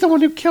 She's the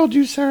one who killed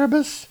you,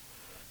 Cerberus."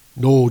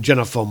 "No,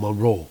 Jennifer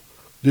Monroe.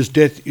 This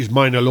death is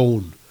mine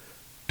alone.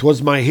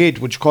 'Twas my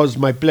hate which caused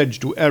my pledge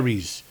to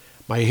Ares.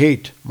 My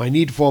hate, my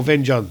need for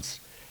vengeance.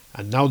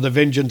 And now the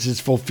vengeance is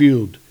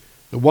fulfilled.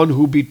 The one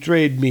who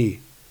betrayed me,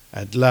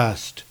 at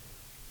last,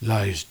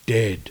 lies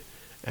dead."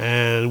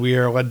 And we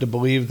are led to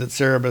believe that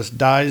Cerberus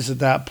dies at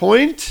that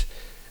point.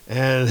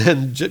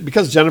 And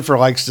because Jennifer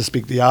likes to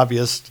speak the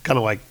obvious, kind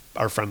of like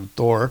our friend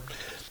Thor,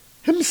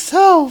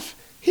 "Himself!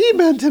 He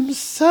meant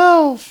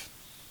himself!"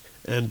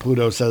 And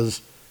Pluto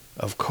says,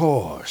 "Of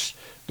course.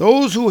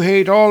 Those who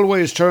hate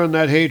always turn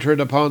that hatred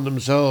upon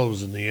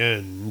themselves in the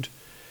end.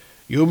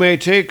 You may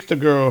take the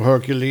girl,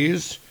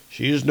 Hercules.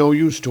 She is no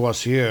use to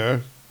us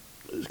here."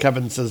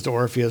 Kevin says to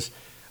Orpheus,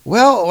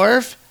 "Well,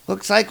 Orph,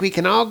 looks like we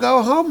can all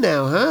go home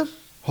now, huh?"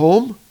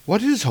 "Home?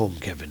 What is home,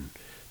 Kevin?"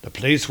 "The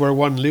place where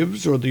one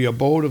lives or the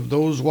abode of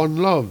those one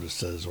loves,"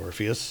 says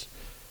Orpheus.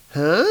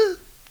 "Huh?"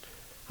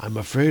 "I'm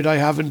afraid I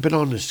haven't been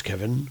honest,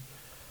 Kevin.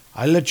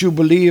 I let you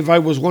believe I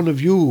was one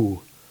of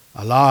you,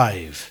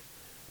 alive.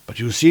 But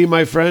you see,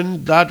 my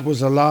friend, that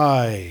was a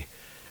lie."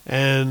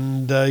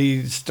 And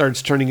he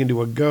starts turning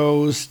into a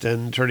ghost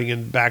and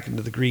turning back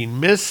into the green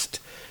mist.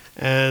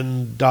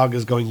 And Dog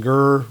is going,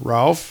 "Grr,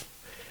 Ralph."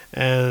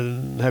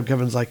 And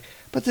Kevin's like,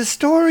 "But the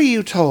story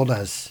you told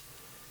us."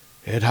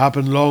 "It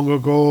happened long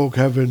ago,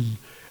 Kevin,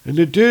 and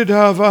it did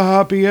have a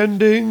happy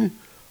ending,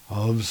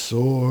 of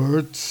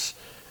sorts."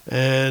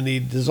 And he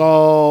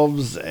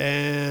dissolves,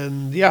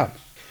 and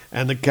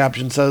And the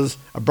caption says,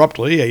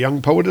 "Abruptly, a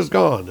young poet is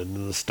gone, and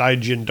in the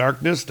Stygian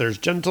darkness there's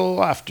gentle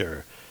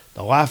laughter,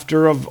 the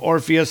laughter of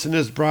Orpheus and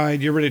his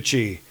bride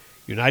Eurydice,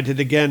 united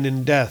again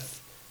in death,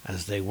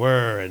 as they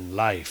were in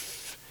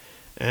life."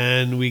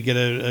 And we get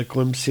a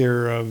glimpse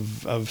here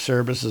of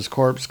Cerberus'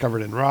 corpse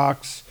covered in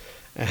rocks.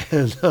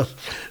 And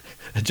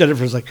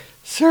Jennifer's like,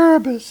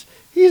 "Cerberus,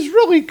 he's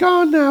really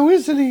gone now,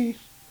 isn't he?"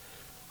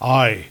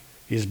 "Aye,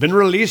 he's been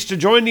released to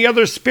join the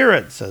other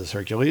spirit," says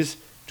Hercules,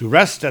 "to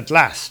rest at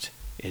last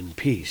in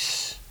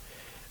peace."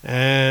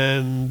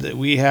 And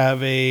we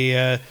have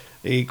a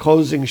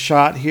closing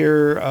shot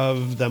here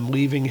of them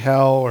leaving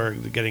hell, or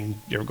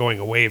they're going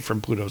away from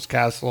Pluto's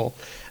castle,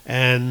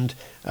 and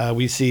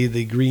we see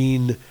the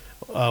green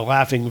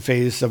laughing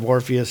face of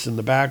Orpheus in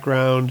the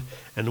background,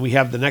 and we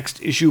have the next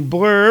issue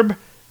blurb.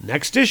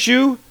 Next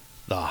issue,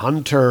 The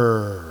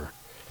Hunter.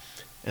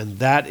 And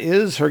that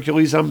is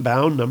Hercules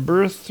Unbound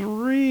number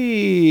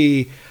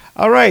 3.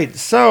 All right,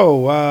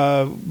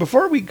 so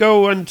before we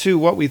go into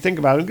what we think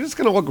about it, I'm just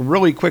going to look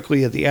really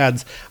quickly at the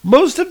ads.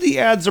 Most of the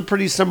ads are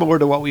pretty similar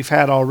to what we've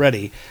had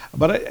already,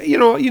 but you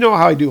know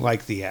how I do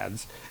like the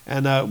ads.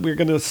 And we're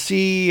going to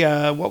see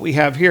what we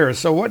have here.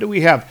 So what do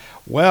we have?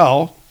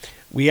 Well,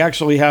 we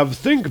actually have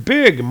Think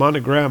Big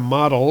monogram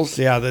models.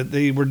 Yeah,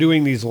 they were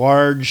doing these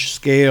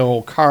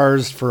large-scale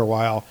cars for a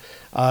while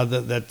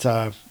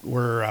that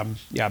were,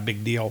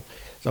 big deal.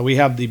 So we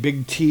have the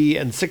Big T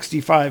and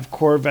 65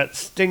 Corvette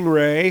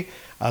Stingray.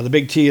 The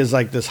Big T is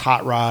like this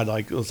hot rod,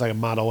 like it's like a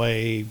Model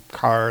A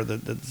car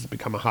that's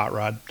become a hot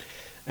rod.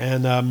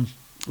 And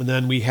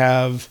then we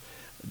have,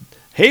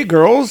 Hey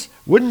girls,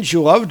 wouldn't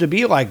you love to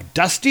be like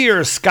Dusty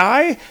or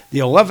Sky, the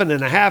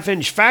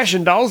 11.5-inch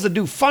fashion dolls that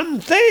do fun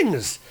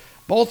things?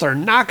 Both are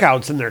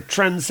knockouts in their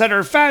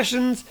trendsetter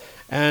fashions.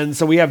 And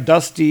so we have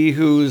Dusty,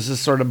 who's a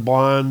sort of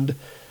blonde,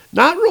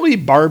 not really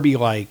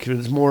Barbie-like.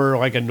 It's more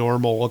like a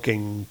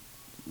normal-looking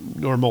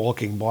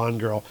blonde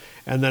girl.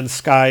 And then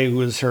Sky,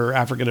 who is her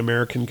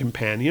African-American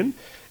companion.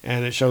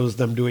 And it shows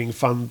them doing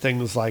fun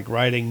things like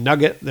riding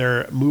Nugget,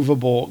 their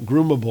movable,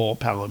 groomable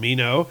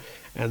Palomino.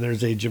 And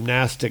there's a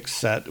gymnastics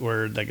set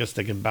where I guess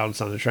they can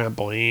bounce on a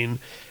trampoline.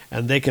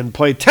 And they can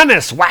play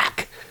tennis,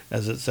 whack,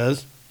 as it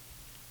says.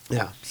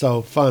 Yeah,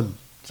 so fun.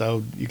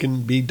 So you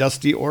can be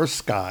Dusty or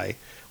Sky,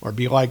 or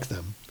be like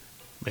them,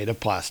 made of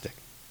plastic.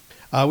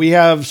 We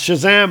have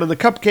Shazam and the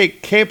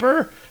Cupcake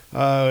Caper.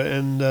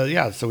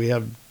 So we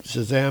have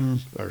Shazam,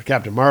 or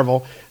Captain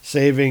Marvel,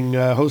 saving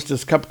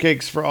Hostess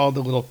cupcakes for all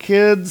the little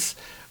kids.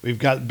 We've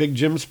got Big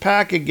Jim's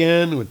pack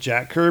again with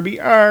Jack Kirby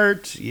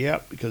art.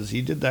 Yep, because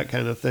he did that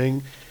kind of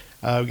thing.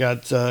 We've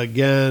got,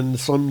 again,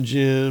 Slim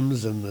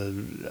Jims and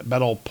the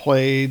metal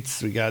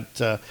plates. We got,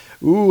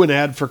 an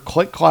ad for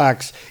Click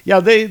Clacks.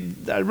 Yeah,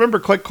 I remember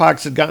Click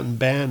Clacks had gotten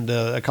banned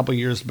a couple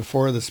years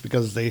before this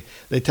because they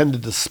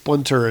tended to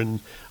splinter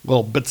and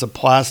little bits of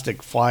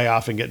plastic fly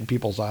off and get in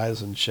people's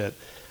eyes and shit.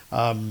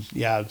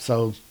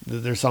 So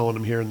they're selling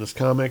them here in this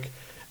comic.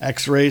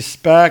 X-ray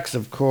specs,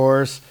 of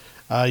course.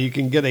 You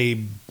can get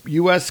a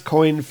U.S.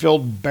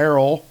 coin-filled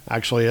barrel.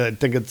 Actually, I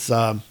think it's...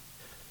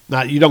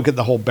 you don't get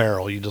the whole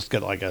barrel. You just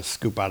get like a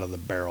scoop out of the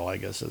barrel, I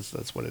guess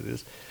that's what it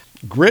is.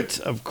 Grit,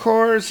 of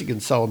course. You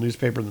can sell a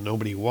newspaper that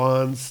nobody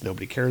wants,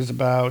 nobody cares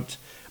about,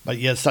 but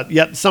yet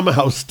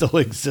somehow still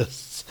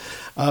exists.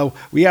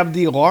 We have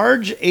the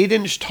large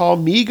 8-inch tall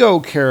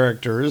Mego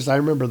characters. I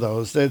remember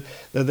those. That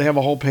they have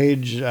a whole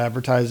page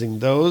advertising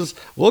those.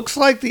 Looks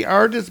like the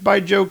art is by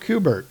Joe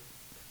Kubert,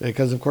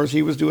 because, of course,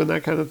 he was doing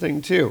that kind of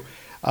thing, too.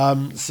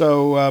 You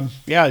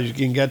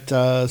can get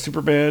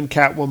Superman,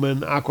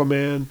 Catwoman,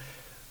 Aquaman,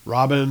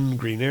 Robin,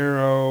 Green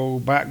Arrow,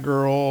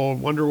 Batgirl,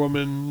 Wonder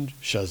Woman,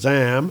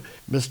 Shazam,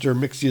 Mr.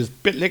 Mixius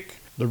Bitlik,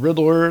 the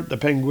Riddler, the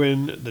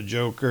Penguin, the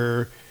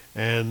Joker,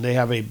 and they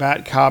have a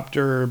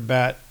Batcopter,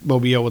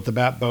 Batmobile with the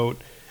Batboat,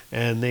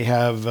 and they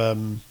have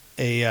a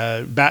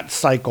Bat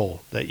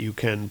Cycle that you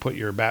can put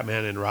your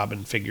Batman and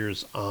Robin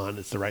figures on.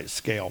 It's the right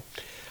scale.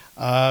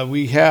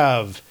 We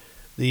have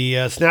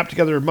the snap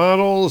together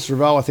models.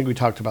 Ravel, I think we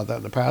talked about that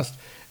in the past.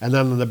 And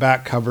then on the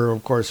back cover,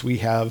 of course, we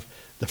have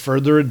the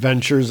further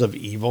adventures of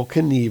Evel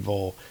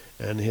Knievel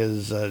and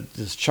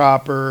his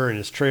chopper and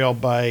his trail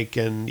bike,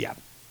 and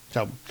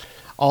so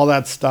all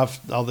that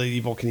stuff, all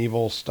the Evel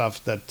Knievel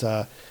stuff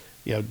that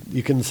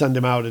you can send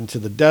him out into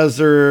the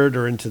desert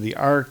or into the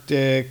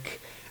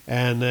Arctic,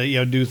 and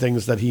do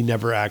things that he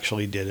never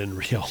actually did in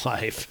real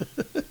life.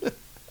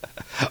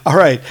 All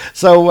right,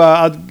 so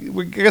I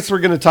guess we're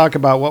going to talk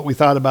about what we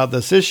thought about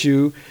this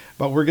issue,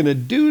 but we're going to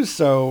do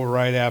so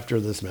right after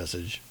this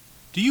message.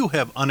 Do you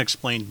have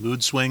unexplained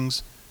mood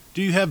swings?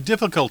 Do you have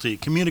difficulty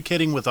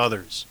communicating with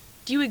others?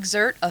 Do you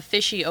exert a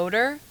fishy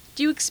odor?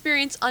 Do you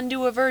experience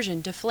undue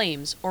aversion to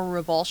flames or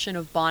revulsion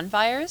of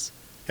bonfires?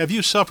 Have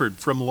you suffered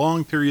from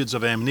long periods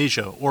of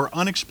amnesia or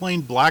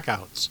unexplained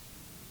blackouts?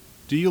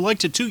 Do you like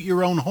to toot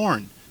your own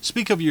horn,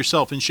 speak of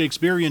yourself in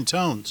Shakespearean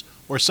tones,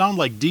 or sound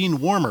like Dean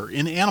Wormer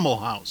in Animal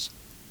House?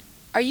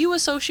 Are you a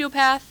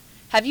sociopath?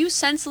 Have you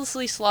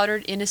senselessly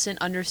slaughtered innocent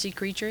undersea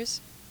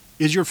creatures?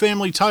 Is your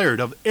family tired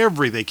of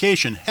every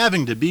vacation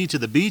having to be to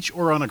the beach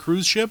or on a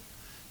cruise ship?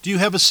 Do you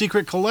have a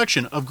secret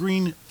collection of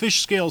green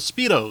fish scale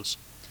Speedos?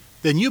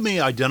 Then you may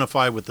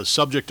identify with the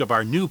subject of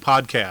our new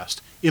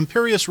podcast,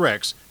 Imperious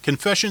Rex,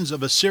 Confessions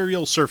of a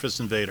Serial Surface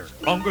Invader.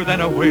 Stronger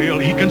than a whale,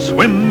 he can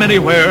swim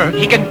anywhere.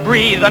 He can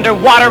breathe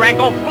underwater and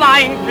go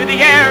flying through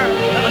the air.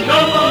 The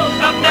noble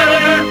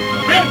submariner,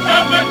 prince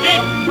of the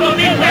deep, will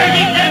be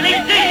hurting every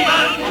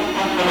demon.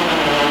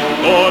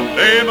 Lord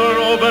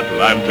Famer of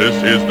Atlantis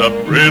is the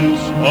prince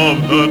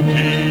of the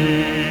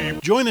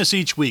deep. Join us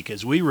each week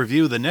as we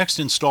review the next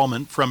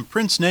installment from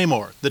Prince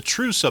Namor, the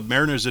true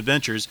submariner's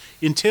adventures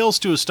in Tales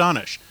to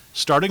Astonish,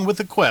 starting with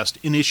the quest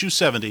in issue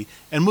 70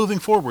 and moving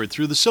forward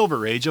through the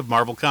Silver Age of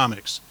Marvel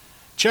Comics.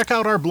 Check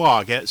out our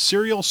blog at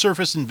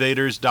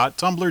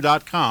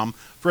serialsurfaceinvaders.tumblr.com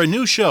for a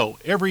new show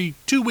every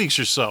 2 weeks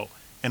or so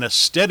and a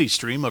steady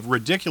stream of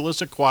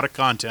ridiculous aquatic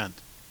content.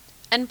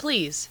 And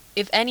please,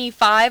 if any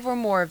 5 or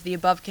more of the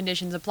above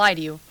conditions apply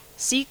to you,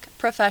 seek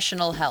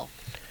professional help.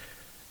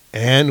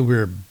 And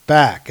we're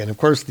back. And of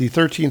course, the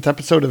 13th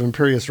episode of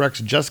Imperious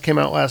Rex just came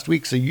out last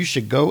week, so you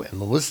should go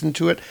and listen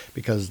to it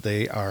because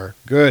they are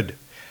good.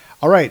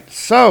 All right,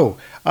 so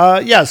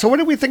what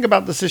do we think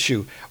about this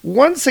issue?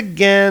 Once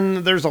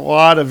again, there's a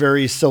lot of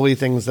very silly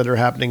things that are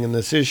happening in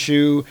this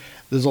issue.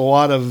 There's a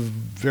lot of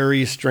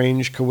very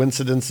strange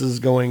coincidences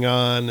going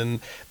on,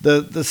 and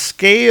the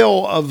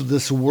scale of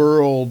this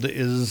world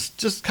is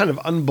just kind of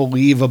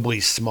unbelievably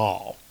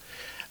small.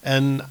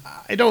 And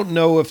I don't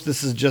know if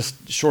this is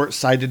just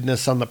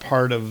short-sightedness on the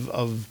part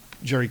of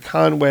Jerry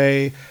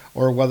Conway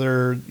or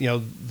whether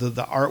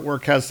the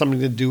artwork has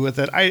something to do with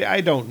it.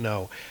 I don't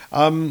know.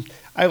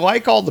 I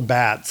like all the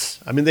bats.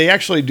 I mean, they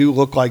actually do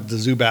look like the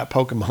Zubat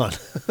Pokemon.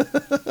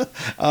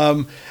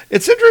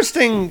 It's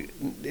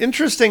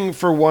interesting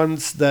for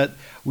once that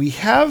we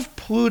have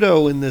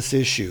Pluto in this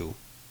issue,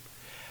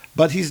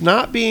 but he's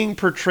not being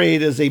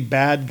portrayed as a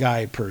bad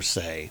guy per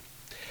se.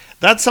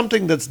 That's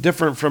something that's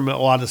different from a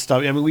lot of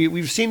stuff. I mean,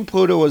 we've seen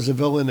Pluto as a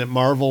villain at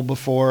Marvel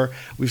before.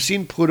 We've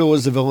seen Pluto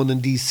as a villain in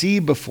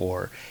DC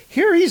before.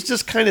 Here he's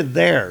just kind of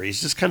there.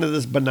 He's just kind of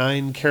this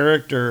benign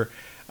character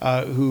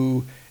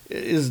who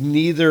is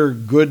neither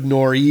good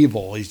nor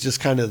evil. He's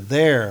just kind of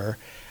there.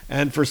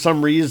 And for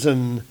some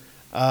reason,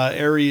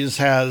 Ares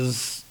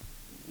has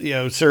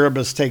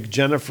Cerberus take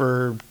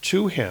Jennifer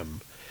to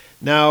him.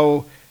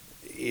 Now,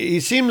 he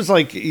seems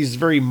like he's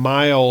very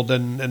mild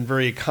and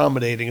very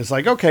accommodating. It's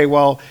like, okay,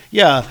 well,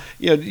 yeah,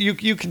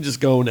 you can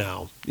just go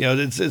now.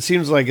 It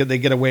seems like they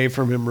get away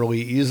from him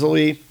really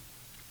easily.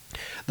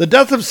 The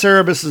death of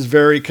Cerberus is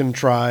very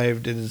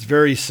contrived and is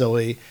very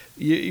silly.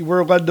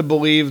 We're led to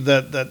believe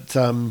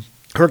that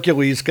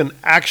Hercules can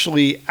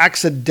actually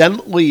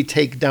accidentally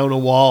take down a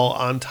wall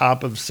on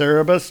top of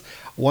Cerberus.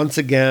 Once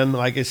again,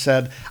 like I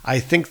said, I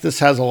think this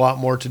has a lot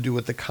more to do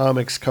with the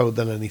comics code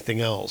than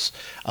anything else.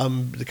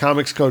 The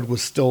comics code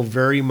was still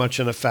very much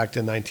in effect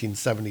in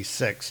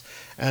 1976.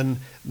 And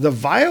the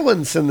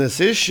violence in this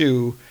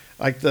issue,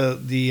 like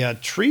the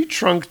tree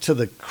trunk to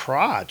the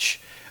crotch,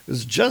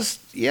 is just,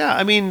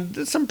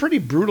 there's some pretty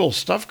brutal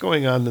stuff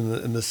going on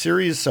in the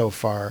series so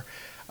far.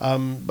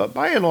 But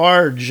by and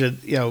large,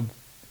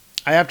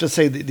 I have to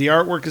say the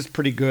artwork is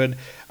pretty good.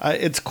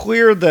 It's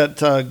clear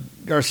that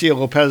Garcia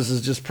Lopez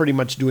is just pretty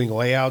much doing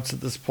layouts at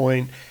this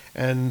point,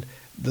 and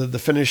the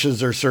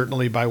finishes are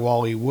certainly by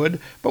Wally Wood.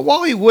 But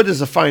Wally Wood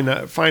is a fine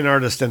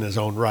artist in his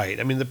own right.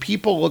 I mean, the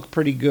people look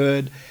pretty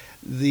good.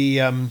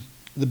 The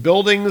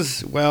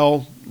buildings,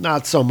 well,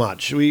 not so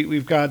much.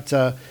 We've got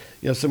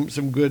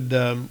some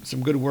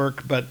good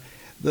work, but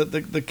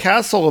the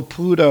castle of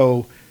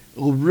Pluto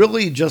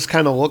really just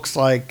kind of looks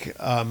like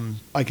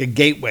a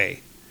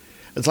gateway.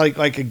 It's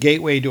like a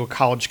gateway to a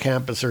college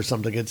campus or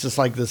something. It's just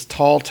like this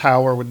tall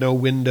tower with no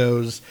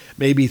windows,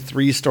 maybe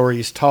 3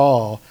 stories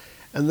tall,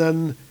 and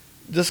then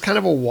just kind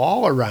of a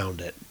wall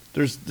around it.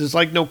 There's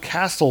like no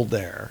castle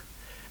there.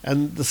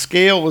 And the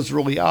scale was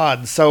really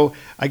odd. So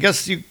I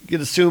guess you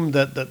could assume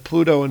that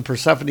Pluto and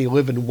Persephone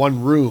live in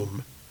one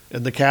room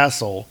in the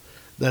castle.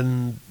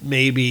 Then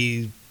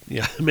maybe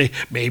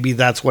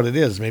that's what it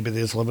is. Maybe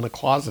they just live in a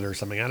closet or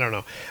something. I don't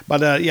know. But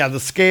the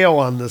scale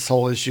on this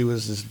whole issue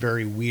is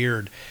very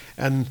weird.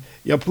 And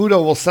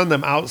Pluto will send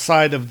them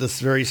outside of this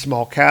very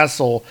small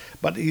castle,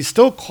 but he's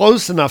still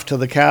close enough to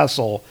the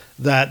castle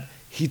that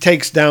he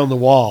takes down the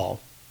wall,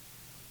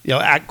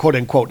 quote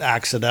unquote,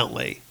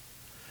 accidentally.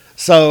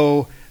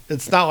 So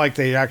it's not like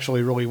they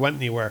actually really went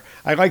anywhere.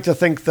 I like to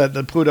think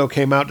that Pluto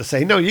came out to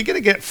say, no, you're going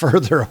to get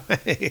further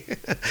away.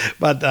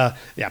 But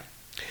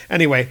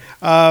anyway,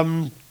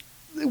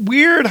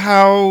 weird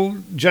how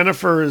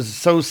Jennifer is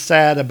so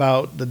sad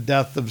about the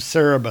death of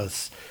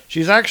Cerberus.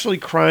 She's actually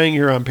crying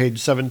here on page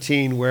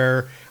 17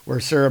 where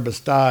Cerberus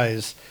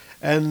dies.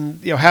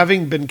 And,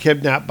 having been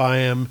kidnapped by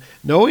him,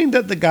 knowing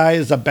that the guy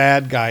is a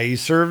bad guy, he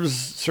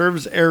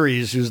serves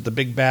Ares, who's the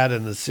big bad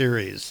in the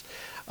series.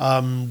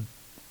 I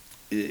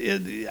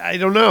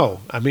don't know.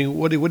 I mean,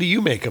 what do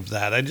you make of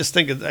that? I just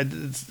think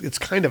it's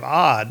kind of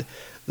odd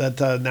that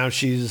now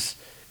she's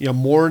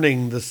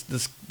mourning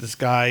this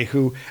guy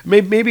who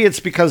maybe it's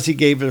because he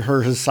gave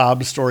her his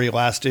sob story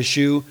last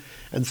issue,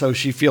 and so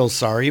she feels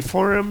sorry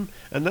for him.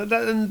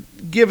 And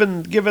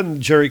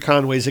given Jerry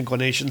Conway's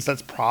inclinations,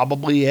 that's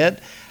probably it.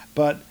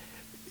 But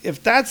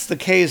if that's the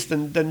case,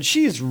 then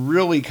she's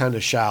really kind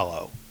of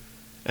shallow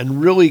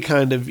and really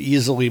kind of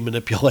easily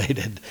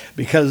manipulated.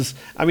 Because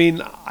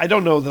I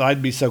don't know that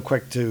I'd be so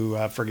quick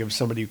to forgive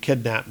somebody who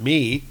kidnapped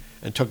me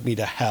and took me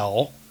to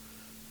hell.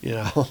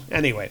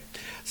 Anyway.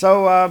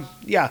 So,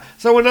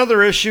 So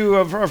another issue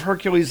of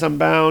Hercules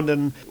Unbound,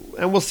 and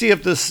we'll see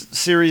if this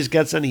series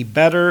gets any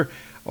better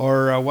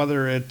or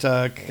whether it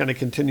kind of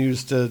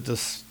continues to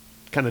just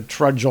kind of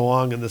trudge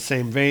along in the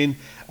same vein.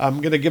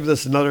 I'm going to give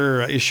this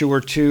another issue or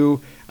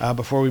two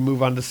before we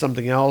move on to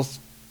something else.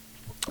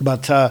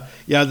 But,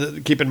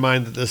 keep in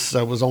mind that this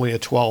was only a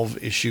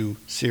 12-issue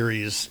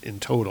series in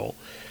total.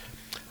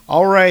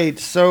 All right,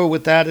 so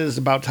with that, it is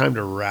about time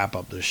to wrap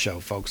up this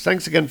show, folks.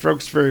 Thanks again,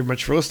 folks, very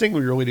much for listening.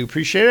 We really do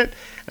appreciate it.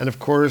 And, of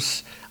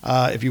course,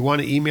 if you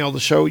want to email the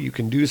show, you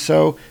can do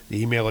so.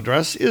 The email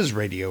address is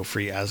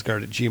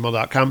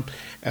radiofreeasgard@gmail.com,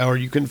 or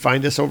you can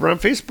find us over on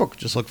Facebook.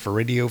 Just look for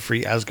Radio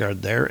Free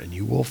Asgard there, and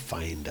you will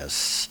find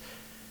us.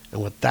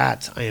 And with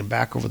that, I am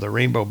back over the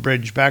Rainbow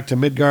Bridge, back to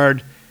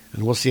Midgard,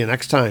 and we'll see you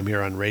next time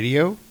here on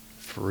Radio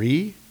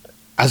Free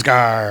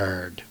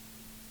Asgard.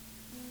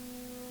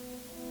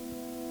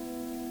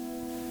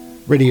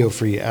 Radio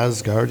Free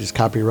Asgard is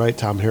copyright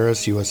Tom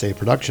Harris USA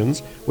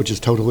Productions, which is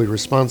totally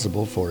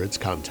responsible for its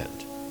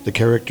content. The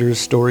characters,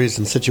 stories,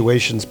 and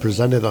situations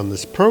presented on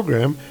this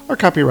program are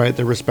copyright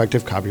their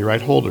respective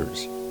copyright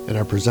holders and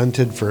are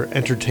presented for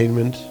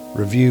entertainment,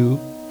 review,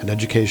 and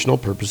educational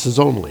purposes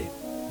only.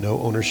 No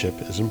ownership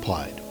is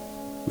implied.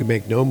 We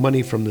make no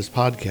money from this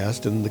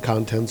podcast, and the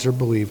contents are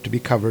believed to be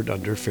covered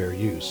under fair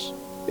use.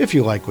 If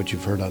you like what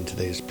you've heard on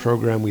today's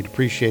program, we'd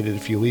appreciate it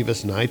if you leave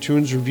us an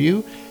iTunes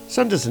review,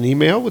 send us an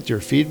email with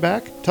your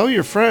feedback, tell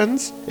your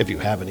friends, if you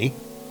have any,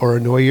 or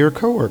annoy your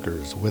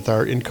coworkers with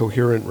our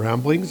incoherent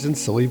ramblings and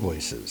silly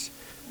voices.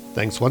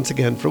 Thanks once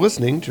again for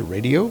listening to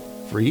Radio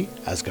Free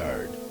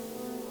Asgard.